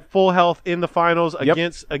at full health in the finals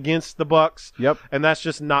against the Bucks. Yep. And that's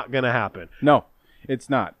just not going to happen. No, it's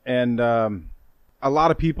not. And a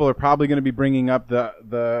lot of people are probably going to be bringing up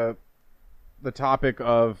the topic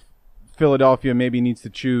of Philadelphia maybe needs to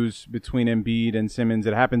choose between Embiid and Simmons.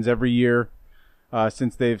 It happens every year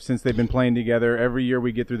since they've been playing together. Every year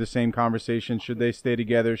we get through the same conversation. Should they stay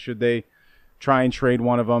together? Should they try and trade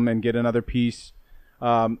one of them and get another piece?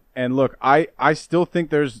 And look, I still think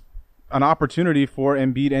there's an opportunity for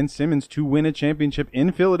Embiid and Simmons to win a championship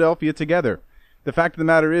in Philadelphia together. The fact of the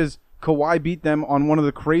matter is, Kawhi beat them on one of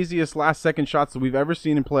the craziest last-second shots that we've ever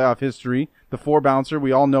seen in playoff history, the 4-bouncer.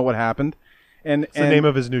 We all know what happened. And it's the name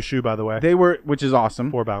of his new shoe, by the way. Which is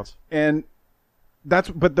awesome. 4-bounce. And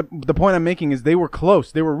But the point I'm making is they were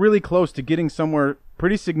close. They were really close to getting somewhere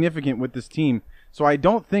pretty significant with this team. So I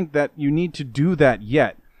don't think that you need to do that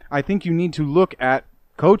yet. I think you need to look at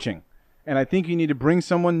coaching. And I think you need to bring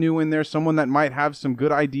someone new in there, someone that might have some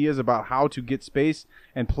good ideas about how to get space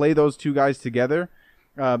and play those two guys together.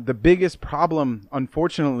 The biggest problem,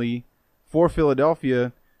 unfortunately, for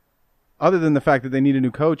Philadelphia, other than the fact that they need a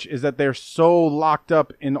new coach, is that they're so locked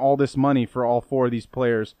up in all this money for all four of these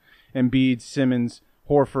players, Embiid, Simmons,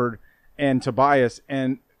 Horford, and Tobias.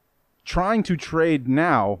 And trying to trade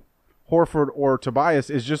now Horford or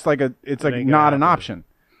Tobias is just like it's like not an option.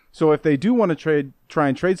 So if they do want to try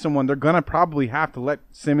and trade someone, they're going to probably have to let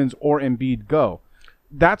Simmons or Embiid go.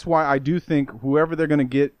 That's why I do think whoever they're going to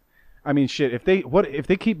get, I mean, shit, if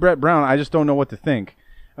they keep Brett Brown, I just don't know what to think.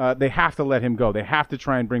 They have to let him go. They have to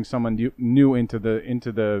try and bring someone new into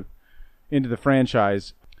the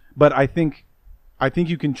franchise. But I think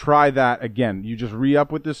you can try that again. You just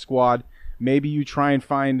re-up with this squad. Maybe you try and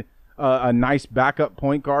find a nice backup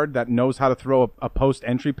point guard that knows how to throw a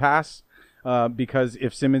post-entry pass. Because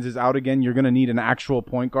if Simmons is out again, you're going to need an actual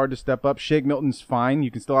point guard to step up. Shake Milton's fine. You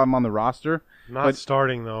can still have him on the roster. Not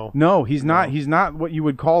starting, though. No, he's not. He's not what you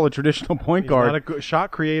would call a traditional point guard. He's not a good shot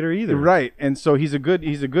creator either. Right. And so he's a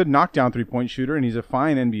good knockdown three-point shooter, and he's a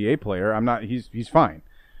fine NBA player. He's fine.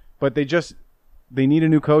 But they need a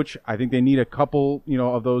new coach. I think they need a couple,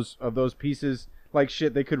 of those pieces. Like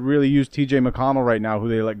shit, they could really use TJ McConnell right now, who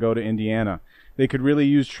they let go to Indiana. They could really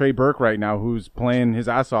use Trey Burke right now, who's playing his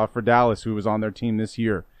ass off for Dallas, who was on their team this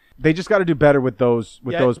year. They just got to do better with those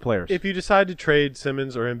players. If you decide to trade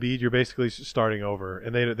Simmons or Embiid, you're basically starting over,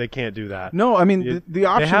 and they can't do that. No, I mean the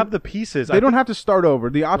option. They have the pieces. They don't have to start over.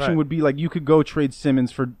 The option would be like you could go trade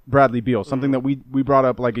Simmons for Bradley Beal, something that we brought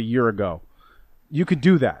up like a year ago. You could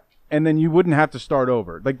do that, and then you wouldn't have to start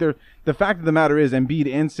over. Like the fact of the matter is,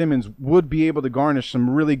 Embiid and Simmons would be able to garnish some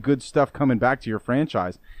really good stuff coming back to your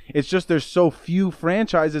franchise. It's just there's so few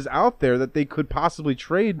franchises out there that they could possibly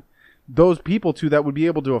trade those people to that would be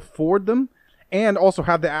able to afford them and also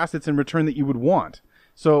have the assets in return that you would want.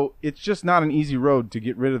 So it's just not an easy road to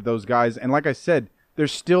get rid of those guys. And like I said,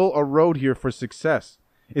 there's still a road here for success.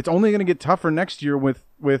 It's only going to get tougher next year with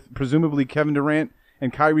presumably Kevin Durant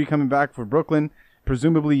and Kyrie coming back for Brooklyn,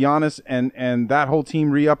 presumably Giannis and that whole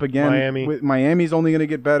team re-up again. Miami's only going to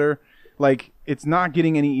get better. Like, it's not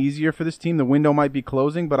getting any easier for this team. The window might be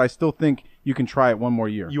closing, but I still think you can try it one more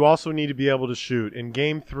year. You also need to be able to shoot. In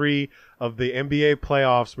Game 3 of the NBA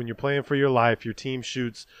playoffs, when you're playing for your life, your team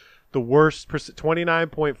shoots the worst,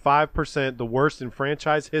 29.5%, the worst in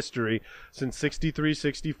franchise history since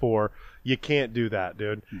 63-64. You can't do that,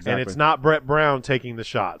 dude. Exactly. And it's not Brett Brown taking the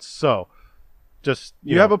shots. So, just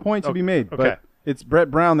you have a point to be made, but it's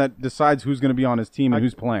Brett Brown that decides who's going to be on his team and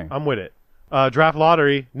who's playing. I'm with it. Draft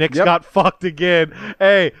lottery. Knicks got fucked again.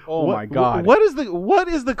 Hey, my God! What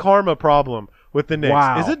is the karma problem with the Knicks?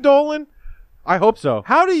 Wow. Is it Dolan? I hope so.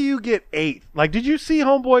 How do you get 8th? Like, did you see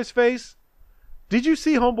Homeboy's face? Did you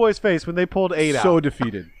see Homeboy's face when they pulled 8 out? So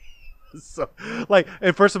defeated.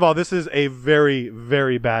 And first of all, this is a very,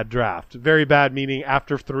 very bad draft. Very bad meaning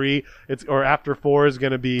after 3, after 4 is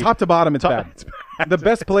going to be top to bottom. It's bad. The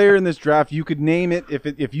best player in this draft, you could name it.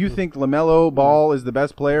 If you think LaMelo Ball is the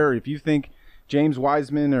best player, or if you think James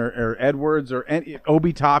Wiseman or Edwards or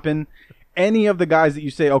Obi Toppin, any of the guys that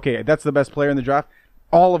you say, okay, that's the best player in the draft,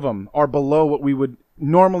 all of them are below what we would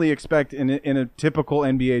normally expect in a typical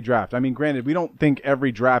NBA draft. I mean, granted, we don't think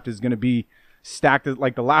every draft is going to be stacked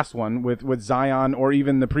like the last one with Zion or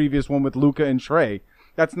even the previous one with Luka and Trey.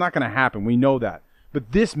 That's not going to happen. We know that.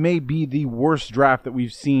 But this may be the worst draft that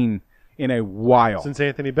we've seen in a while. Since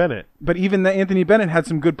Anthony Bennett. But even Anthony Bennett had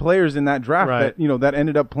some good players in that draft that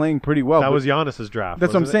ended up playing pretty well. That was Giannis's draft.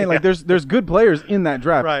 That's what I'm saying. Like there's good players in that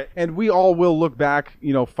draft. Right. And we all will look back,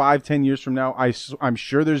 5-10 years from now. I'm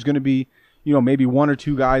sure there's going to be, maybe one or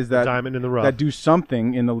two guys that diamond in the rough that do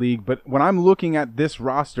something in the league. But when I'm looking at this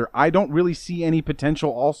roster, I don't really see any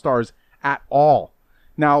potential all-stars at all.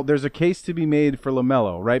 Now, there's a case to be made for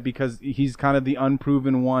LaMelo, right? Because he's kind of the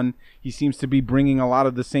unproven one. He seems to be bringing a lot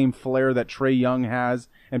of the same flair that Trae Young has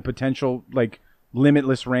and potential, like,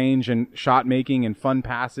 limitless range and shot making and fun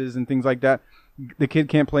passes and things like that. The kid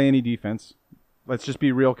can't play any defense. Let's just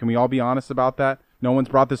be real. Can we all be honest about that? No one's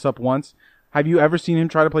brought this up once. Have you ever seen him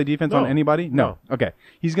try to play defense on anybody? No. Okay.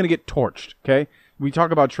 He's going to get torched, okay? We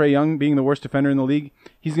talk about Trae Young being the worst defender in the league.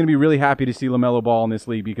 He's going to be really happy to see LaMelo Ball in this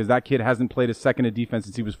league because that kid hasn't played a second of defense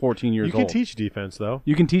since he was 14 years old. You can teach defense, though.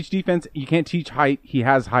 You can teach defense. You can't teach height. He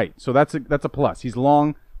has height. So that's a plus. He's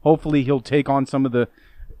long. Hopefully he'll take on some of the,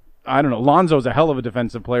 I don't know, Lonzo's a hell of a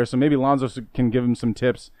defensive player, so maybe Lonzo can give him some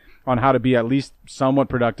tips on how to be at least somewhat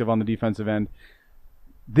productive on the defensive end.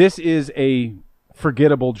 this is a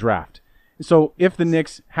forgettable draft. So if the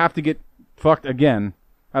Knicks have to get fucked again,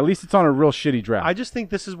 at least it's on a real shitty draft. I just think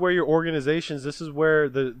this is where your organizations, this is where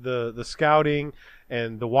the scouting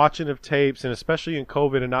and the watching of tapes, and especially in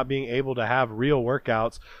COVID and not being able to have real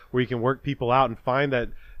workouts where you can work people out and find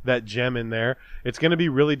that gem in there, it's going to be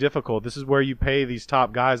really difficult. This is where you pay these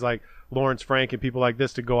top guys like Lawrence Frank and people like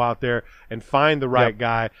this to go out there and find the right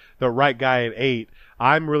guy at 8.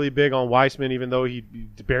 I'm really big on Weissman, even though he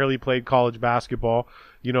barely played college basketball.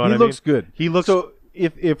 You know what I mean? He looks good. He looks. So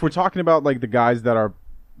if we're talking about like the guys that are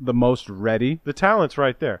the most ready, the talent's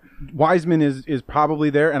right there. Wiseman is probably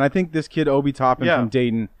there, and I think this kid Obi Toppin from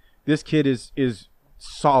Dayton, this kid is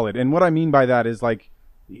solid. And what I mean by that is, like,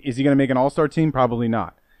 is he going to make an All-Star team? Probably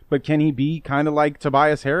not. But can he be kind of like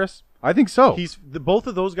Tobias Harris? I think so. Both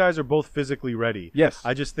of those guys are both physically ready. Yes.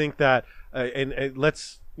 I just think that, and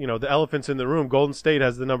let's, the elephants in the room. Golden State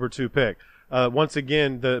has the number 2 pick. Once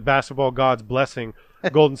again, the basketball gods blessing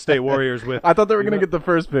Golden State Warriors with. I thought they were going to get the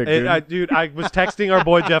first pick, dude. I was texting our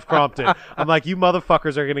boy Jeff Crompton. I'm like, you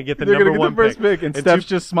motherfuckers are going to get the number 1 first pick, and Steph's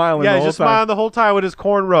just smiling. Yeah, the he's whole just time. smiling the whole time with his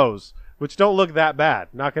cornrows, which don't look that bad.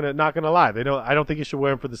 Not gonna lie. I don't think you should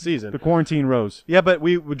wear them for the season. The quarantine rose. Yeah, but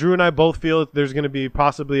Drew and I both feel that there's going to be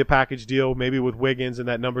possibly a package deal, maybe with Wiggins and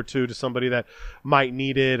that number 2 to somebody that might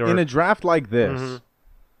need it. Or in a draft like this.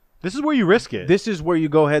 This is where you risk it. This is where you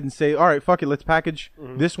go ahead and say, all right, fuck it, let's package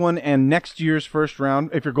this one and next year's first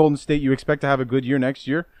round. If you're Golden State, you expect to have a good year next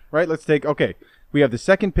year, right? We have the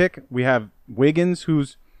second pick. We have Wiggins,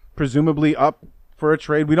 who's presumably up for a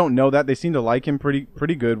trade. We don't know that. They seem to like him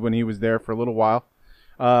pretty good when he was there for a little while.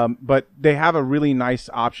 But they have a really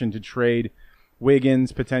nice option to trade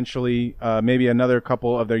Wiggins, potentially, maybe another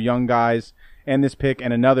couple of their young guys, and this pick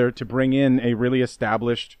and another to bring in a really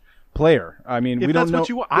established player. I mean, we don't know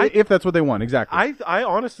if that's what they want. Exactly. I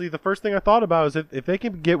honestly, the first thing I thought about is if they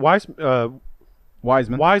can get Wiseman.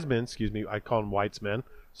 Excuse me, I call him Weitzman.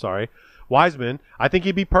 Sorry, Wiseman. I think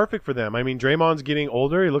he'd be perfect for them. I mean, Draymond's getting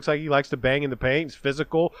older. He looks like he likes to bang in the paint. He's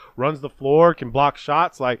physical, runs the floor, can block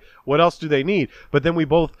shots. Like, what else do they need? But then we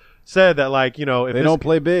both said that, like, if they don't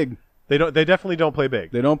play big. They definitely don't play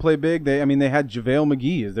big. They don't play big. They had JaVale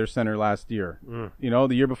McGee as their center last year. The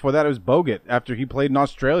year before that it was Bogut after he played in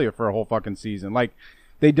Australia for a whole fucking season. Like,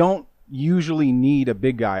 they don't usually need a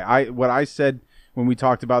big guy. What I said when we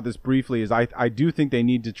talked about this briefly is I do think they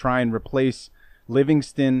need to try and replace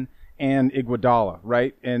Livingston and Iguodala,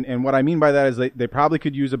 right? And what I mean by that is they probably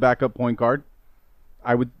could use a backup point guard.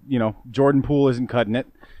 I would, Jordan Poole isn't cutting it.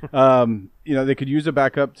 They could use a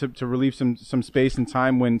backup to relieve some space and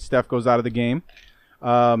time when Steph goes out of the game.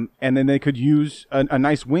 And then they could use a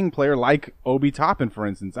nice wing player like Obi Toppin, for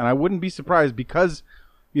instance. And I wouldn't be surprised because,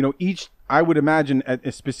 I would imagine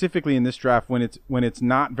specifically in this draft when it's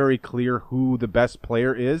not very clear who the best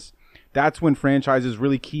player is, that's when franchises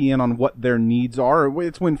really key in on what their needs are. Or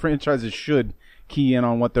it's when franchises should key in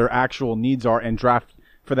on what their actual needs are and draft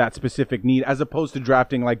for that specific need, as opposed to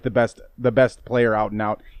drafting like the best player out and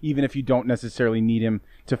out, even if you don't necessarily need him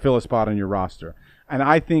to fill a spot on your roster. And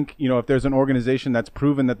I think, if there's an organization that's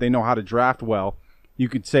proven that they know how to draft well, you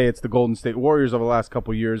could say it's the Golden State Warriors over the last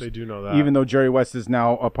couple of years. They do know that. Even though Jerry West is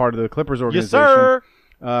now a part of the Clippers organization. Yes,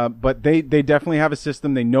 sir! But they definitely have a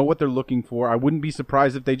system. They know what they're looking for. I wouldn't be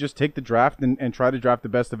surprised if they just take the draft and try to draft the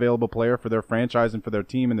best available player for their franchise and for their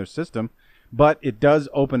team and their system. But it does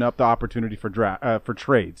open up the opportunity for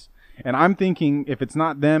trades. And I'm thinking if it's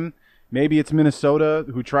not them, maybe it's Minnesota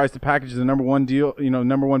who tries to package the number 1 deal,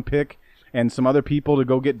 number 1 pick, and some other people to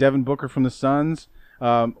go get Devin Booker from the Suns.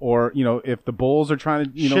 Or if the Bulls are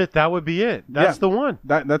trying to, that would be it. That's the one.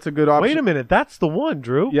 That's a good option. Wait a minute, that's the one,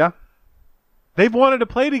 Drew. Yeah. They've wanted to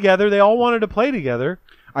play together. They all wanted to play together.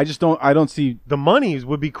 I don't see the monies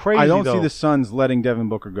would be crazy. I don't see the Suns letting Devin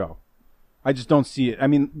Booker go. I just don't see it. I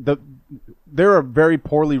mean, they're a very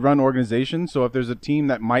poorly run organization, so if there's a team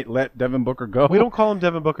that might let Devin Booker go, we don't call him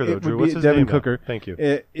Devin Booker though, Drew. What's his name? Devin Booker. Thank you.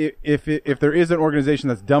 If there is an organization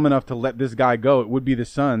that's dumb enough to let this guy go, it would be the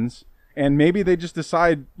Suns, and maybe they just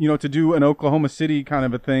decide, to do an Oklahoma City kind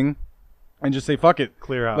of a thing, and just say fuck it,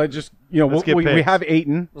 clear out. Like just we have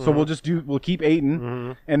Ayton, so we'll keep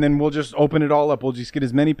Ayton, and then we'll just open it all up. We'll just get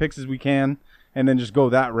as many picks as we can, and then just go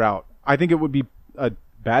that route. I think it would be a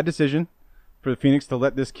bad decision for Phoenix to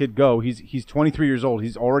let this kid go. He's 23 years old.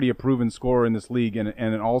 He's already a proven scorer in this league and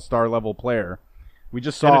an all-star level player. We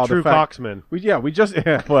just saw and a true Foxman. We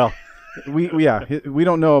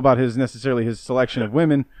don't know about his selection of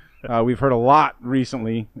women. We've heard a lot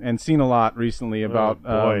recently and seen a lot recently about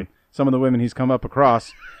some of the women he's come up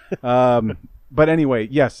across. But anyway,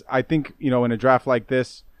 yes, I think in a draft like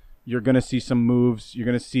this, you're going to see some moves. You're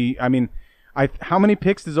going to see. I mean, How many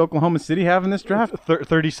picks does Oklahoma City have in this draft?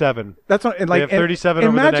 37. That's what, and like, they have 37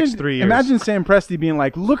 over the next 3 years. Imagine Sam Presti being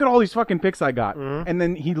like, look at all these fucking picks I got. And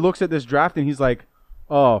then he looks at this draft and he's like,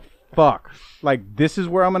 oh, fuck. Like, this is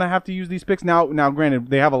where I'm going to have to use these picks. Now, granted,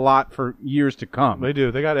 they have a lot for years to come. They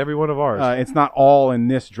do. They got every one of ours. It's not all in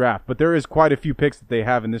this draft, but there is quite a few picks that they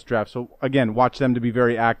have in this draft. So, again, watch them to be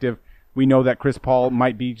very active. We know that Chris Paul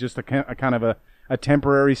might be just a kind of a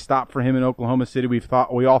temporary stop for him in Oklahoma City.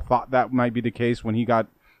 We all thought that might be the case when he got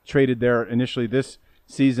traded there initially this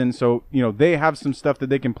season. So, they have some stuff that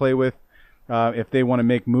they can play with if they want to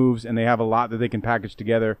make moves, and they have a lot that they can package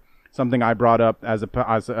together. Something I brought up as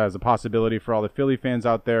a possibility for all the Philly fans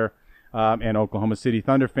out there and Oklahoma City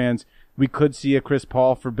Thunder fans. We could see a Chris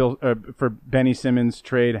Paul for Benny Simmons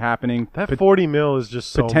trade happening. That $40 million is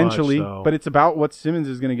just so potentially, much, though. But it's about what Simmons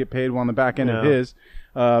is going to get paid on the back end of his.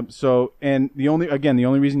 And the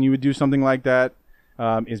only reason you would do something like that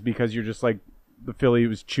is because you're just like the Philly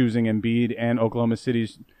was choosing Embiid and Oklahoma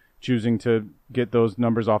City's choosing to get those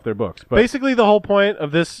numbers off their books. But basically, the whole point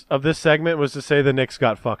of this segment was to say the Knicks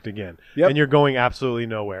got fucked again, and you're going absolutely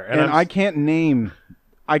nowhere. And I can't name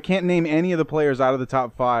any of the players out of the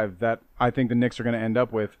top 5 that I think the Knicks are going to end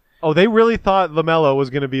up with. Oh, they really thought LaMelo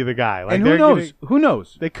was going to be the guy. Like, and who knows? Who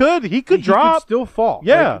knows? He could drop. He could still fall.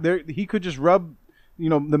 Yeah. Like, he could just rub,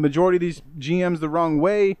 the majority of these GMs the wrong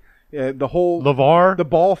way. The whole LeVar, the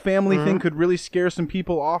Ball family thing could really scare some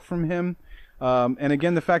people off from him. And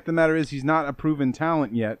again, the fact of the matter is he's not a proven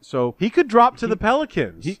talent yet. So he could drop to the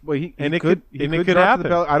Pelicans. It could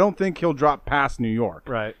happen. I don't think he'll drop past New York.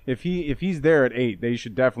 Right. If he's there at 8, they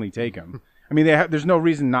should definitely take him. I mean, there's no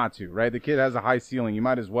reason not to, right? The kid has a high ceiling. You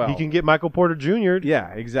might as well. He can get Michael Porter Jr. Yeah,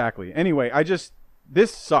 exactly. Anyway,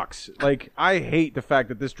 this sucks. Like, I hate the fact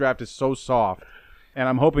that this draft is so soft, and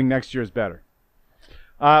I'm hoping next year is better.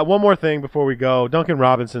 One more thing before we go. Duncan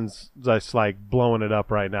Robinson's just like blowing it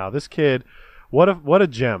up right now. This kid, what a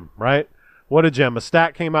gem, right? What a gem. A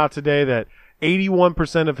stat came out today that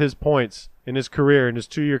 81% of his points in his career, in his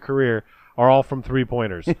 2-year career, are all from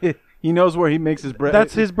three-pointers. He knows where he makes his bread.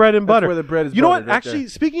 That's his bread and butter. That's where the bread is. You know what? Right Actually, there.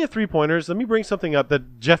 Speaking of three-pointers, let me bring something up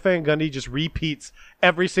that Jeff Van Gundy just repeats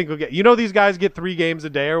every single game. You know these guys get 3 games a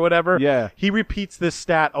day or whatever? Yeah. He repeats this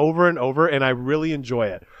stat over and over, and I really enjoy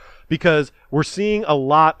it because we're seeing a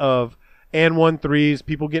lot of and 1 threes,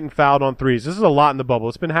 people getting fouled on threes. This is a lot in the bubble.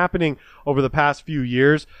 It's been happening over the past few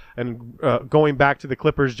years, and going back to the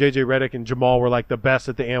Clippers, JJ Redick and Jamal were like the best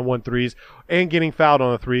at the and 1 threes and getting fouled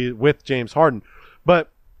on a 3 with James Harden. But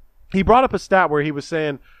he brought up a stat where he was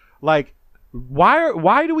saying, like,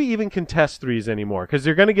 why do we even contest threes anymore? Because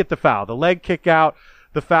you're going to get the foul, the leg kick out,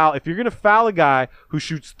 the foul. If you're going to foul a guy who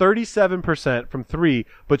shoots 37% from 3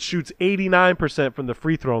 but shoots 89% from the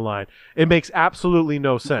free throw line, it makes absolutely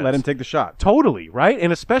no sense. Let him take the shot. Totally, right?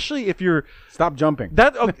 And especially if you're... Stop jumping.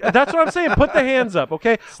 That's what I'm saying. Put the hands up,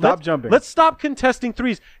 okay? Stop jumping. Let's stop contesting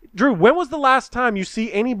threes. Drew, when was the last time you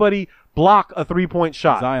see anybody block a 3-point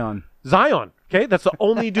shot? Zion. Okay, that's the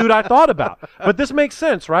only dude I thought about. But this makes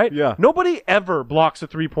sense, right? Yeah. Nobody ever blocks a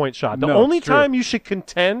 3-point shot. The only time you should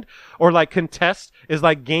contend or like contest is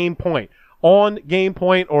like game point. On game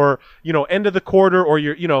point or, end of the quarter or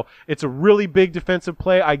it's a really big defensive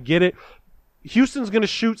play. I get it. Houston's going to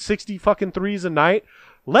shoot 60 fucking threes a night.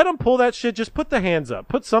 Let them pull that shit. Just put the hands up.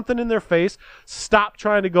 Put something in their face. Stop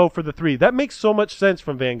trying to go for the 3. That makes so much sense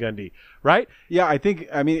from Van Gundy, right? Yeah,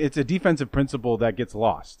 it's a defensive principle that gets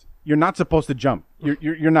lost. You're not supposed to jump.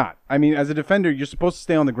 You're not. I mean, as a defender, you're supposed to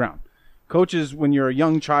stay on the ground. Coaches, when you're a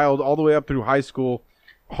young child all the way up through high school,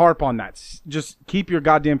 harp on that. Just keep your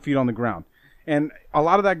goddamn feet on the ground. And a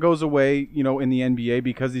lot of that goes away, in the NBA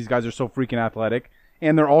because these guys are so freaking athletic.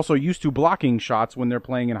 And they're also used to blocking shots when they're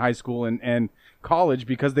playing in high school and college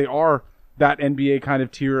because they are that NBA kind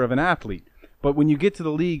of tier of an athlete. But when you get to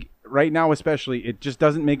the league, right now especially, it just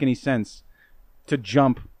doesn't make any sense to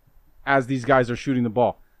jump as these guys are shooting the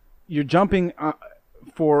ball. You're jumping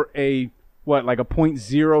for a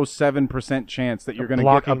 0.07% chance that you're going to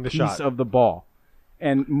get a piece of the ball.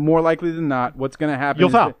 And more likely than not, what's going to happen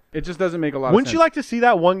You'll foul. It just doesn't make a lot of sense. Wouldn't you like to see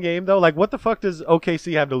that one game, though? Like, what the fuck does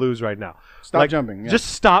OKC have to lose right now? Stop jumping. Yeah. Just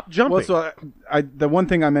stop jumping. Well, so the one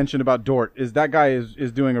thing I mentioned about Dort is that guy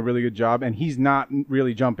is doing a really good job, and he's not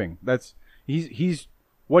really jumping. He's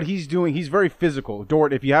what he's doing. He's very physical.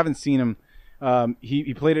 Dort, if you haven't seen him,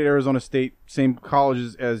 he played at Arizona State, same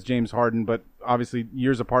college as James Harden, but obviously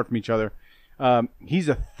years apart from each other. He's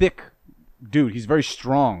a thick dude. He's very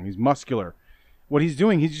strong. He's muscular. What he's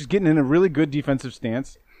doing, he's just getting in a really good defensive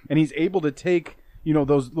stance, and he's able to take,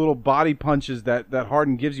 those little body punches that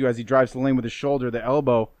Harden gives you as he drives the lane with his shoulder, the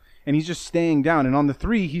elbow, and he's just staying down. And on the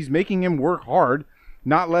 3, he's making him work hard,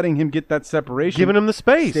 not letting him get that separation, giving him the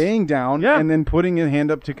space, staying down, and then putting a hand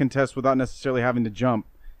up to contest without necessarily having to jump.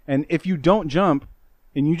 And if you don't jump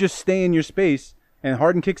and you just stay in your space and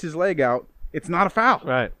Harden kicks his leg out, it's not a foul.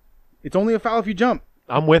 Right. It's only a foul if you jump.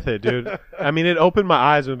 I'm with it, dude. I mean, it opened my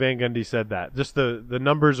eyes when Van Gundy said that. Just the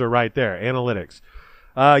numbers are right there, analytics.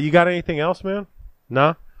 You got anything else, man?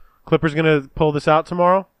 No? Clippers going to pull this out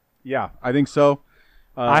tomorrow? Yeah, I think so.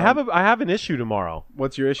 I have an issue tomorrow.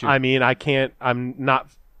 What's your issue? I mean, I'm not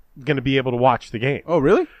going to be able to watch the game. Oh,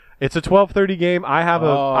 really? It's a 12:30 game. I have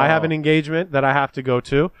an engagement that I have to go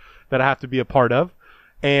to, that I have to be a part of,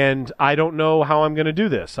 and I don't know how I'm going to do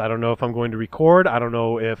this. I don't know if I'm going to record. I don't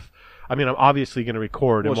know if I'm obviously going to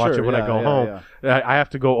record and watch it when I go home. Yeah. I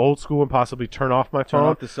have to go old school and possibly turn off my phone. Turn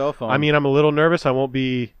off the cell phone. I mean, I'm a little nervous. I won't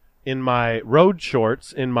be in my road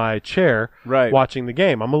shorts in my chair watching the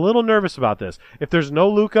game. I'm a little nervous about this. If there's no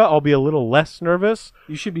Luka, I'll be a little less nervous.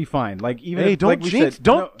 You should be fine. Like even hey, if, don't like jinx, said,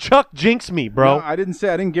 don't Chuck jinx me, bro. No, I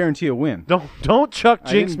didn't guarantee a win. Don't Chuck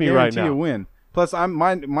jinx me right now. I didn't guarantee a win. Plus,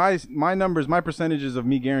 my numbers, my percentages of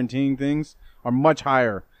me guaranteeing things are much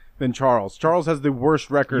higher than Charles. Charles has the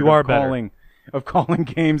worst record of calling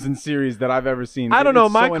games and series that I've ever seen. I don't know.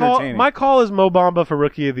 My call is Mo Bamba for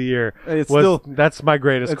Rookie of the Year. That's my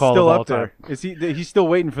greatest call of all time. Is he's still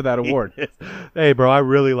waiting for that award. Hey, bro, I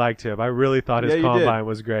really liked him. I really thought his combine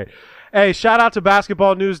was great. Hey, shout out to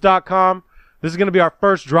basketballnews.com. This is going to be our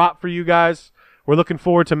first drop for you guys. We're looking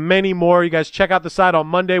forward to many more. You guys check out the site on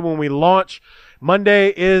Monday when we launch.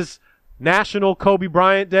 Monday is National Kobe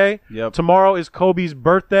Bryant Day. Yep. Tomorrow is Kobe's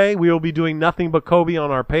birthday. We will be doing nothing but Kobe on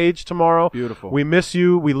our page tomorrow. Beautiful. We miss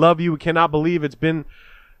you. We love you. We cannot believe it's been,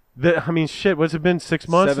 what's it been, 6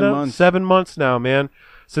 months now? 7 months. 7 months now, man,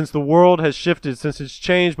 since the world has shifted, since it's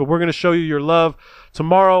changed. But we're going to show you your love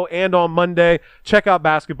tomorrow and on Monday. Check out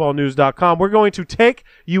basketballnews.com. We're going to take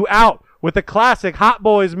you out with a classic Hot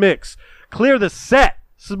Boys mix. Clear the set.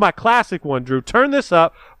 This is my classic one, Drew. Turn this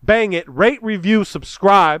up. Bang it. Rate, review,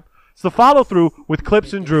 subscribe. It's the follow through with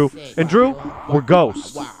Clips and Drew. And Drew, we're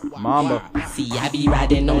ghosts. Mamba. See, I be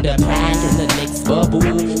riding on the pride in the next bubble.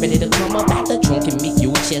 Ready to come up out the trunk and make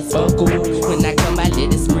your chest buckle. When I come, I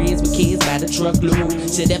let it spreads with kids by the truckload.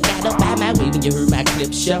 Should have got up by my way when you heard my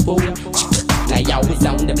clip shuffle. Now y'all was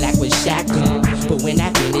on the block with shotgun, but when I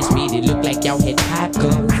finished, made it look like y'all had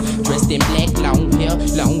popcorn. Dressed in black, long hair,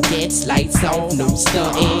 long gets, lights off, no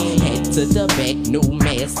stuntin'. Head to the back, no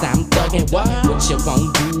mask, I'm thuggin'. What you gon'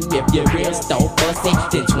 do if your real start bustin'?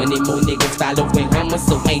 Then 20 more niggas following Hummer,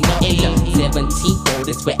 so ain't nothing. 17 boy,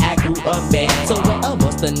 that's where I grew up at. So where a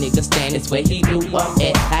buster nigga stand is where he grew up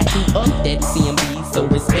at. I keep up that CMB, so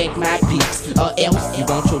respect my peeps, or else you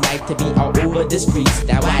want your life to be all over the streets.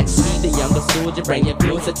 Now I see the younger soldier bring you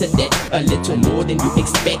closer to that, a little more than you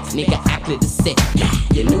expect, nigga. I clear the set.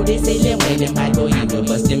 You know they say Lil Wayne and might go evil,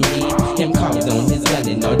 bust them head. Him calls on his gun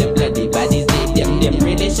and all the bloody bodies dead. Them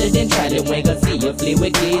really shouldn't try to wing or see you play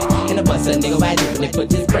with kids. And a bust a nigga wide open and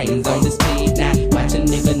put his brains on display. Now watch a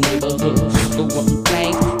nigga neighborhood go up in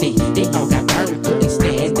flames. They all got burned, couldn't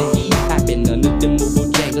stand the heat. I been under them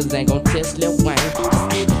mobile jangles, ain't gon' test Lil Wayne.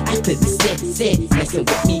 I couldn't sit, messing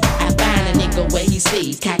with me. I find a nigga where he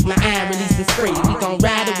stays, cock my eye, release and spray. We gon'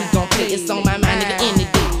 ride or we gon' play. It's on my mind, nigga, any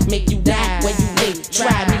day. Make you die where you lay.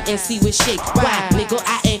 Try me and see what shake. Why, nigga,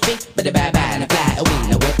 I ain't fake, but the bye-bye and I fly away.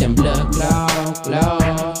 Now let them blood flow.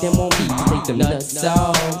 Them won't be, take them nuts so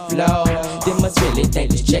flow. Them must really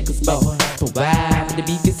think this checkers, boy. But why? But the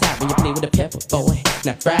beat gets hot when you play with a pepper, boy.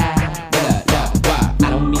 Now fry, why? I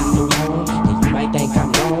don't mean no harm, and you might think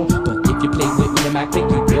I'm wrong. But if you play with me, I might pick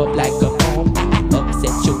you up like a home. I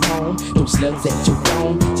upset your home, no slugs at your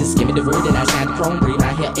dome. Just give me the word and I shine the chrome. Bring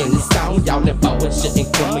my hair in the song. Y'all the forward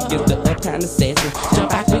shouldn't come against the uptown assassin.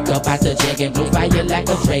 Jump out quick up out the jacket, blow fire like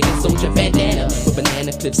a dragon. Soldier bandana with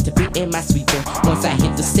banana clips to fit in my sweeper. Once I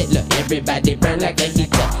hit the settler, everybody burn like a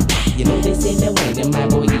heater. You know they say that Wayne and my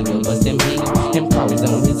boy evil, bust them heat. Them cars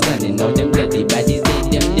on his gun and all them bloody bodies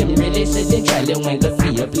dead. Them really shouldn't try Lil Wayne to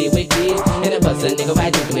see a play with kids. And a bust a nigga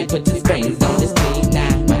wide open and put his brains on display.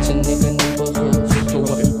 Now watch a nigga neighborhood go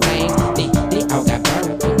up in flames. They all got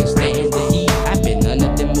burned, couldn't stand the heat. I been under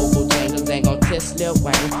them mobile jangles, ain't gon' test Lil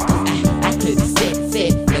Wayne. I couldn't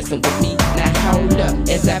sit, messing with me. Now hold up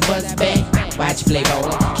as I bust back. Watch you play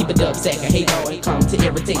ball, keep a dub sack of hate boy. Come to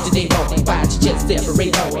irritate your day boy. Watch you just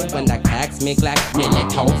separate boy. When I cocks me like really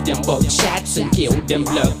toss them buck shots and kill them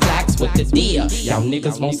blood clocks. with the deal. Y'all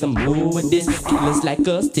niggas want some move with this? Killers like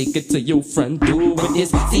us, take it to your front door with this.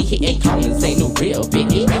 See, hitting corners ain't no real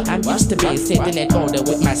biggie. I'm used to being sitting at border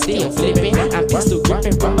with my steel flipping. I'm pistol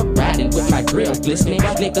gripping, rubber riding with my grill glistening.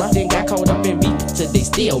 Niggas then got caught up in me, so they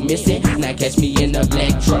still missing. Now catch me in a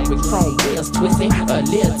black truck with chrome wheels twisting. A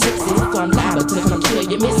little tipsy, so I'm liable to come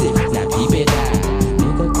kill you missing. Now peep it out,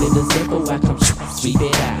 nigga, glitter simple, I come sweep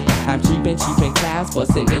it out. I'm cheapin' clouds,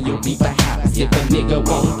 bustin' in your beeper house. If a nigga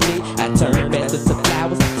won't play, I turn better to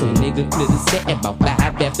flowers. So nigga clear the set about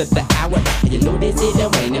 5 after the hour. You know they say the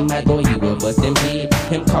rain in my boy, he will bust them head.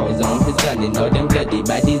 Him calls on his gun and all them bloody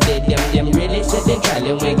bodies dead. Them really shouldn't try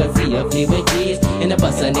to win, cause he a play with kids. And the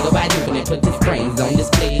bust a nigga by doing and put his brains on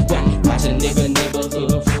display. Watch a nigga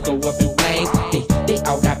neighborhood go up in flames. They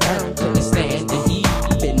all got burned, couldn't stand the heat.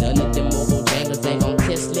 But none of them mobile jangles ain't gon'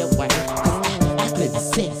 test lil' wine.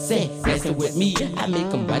 Messing with me, I make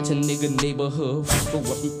them watch a nigga neighborhood go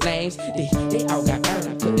up in flames. They all got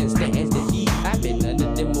burned, couldn't stand it.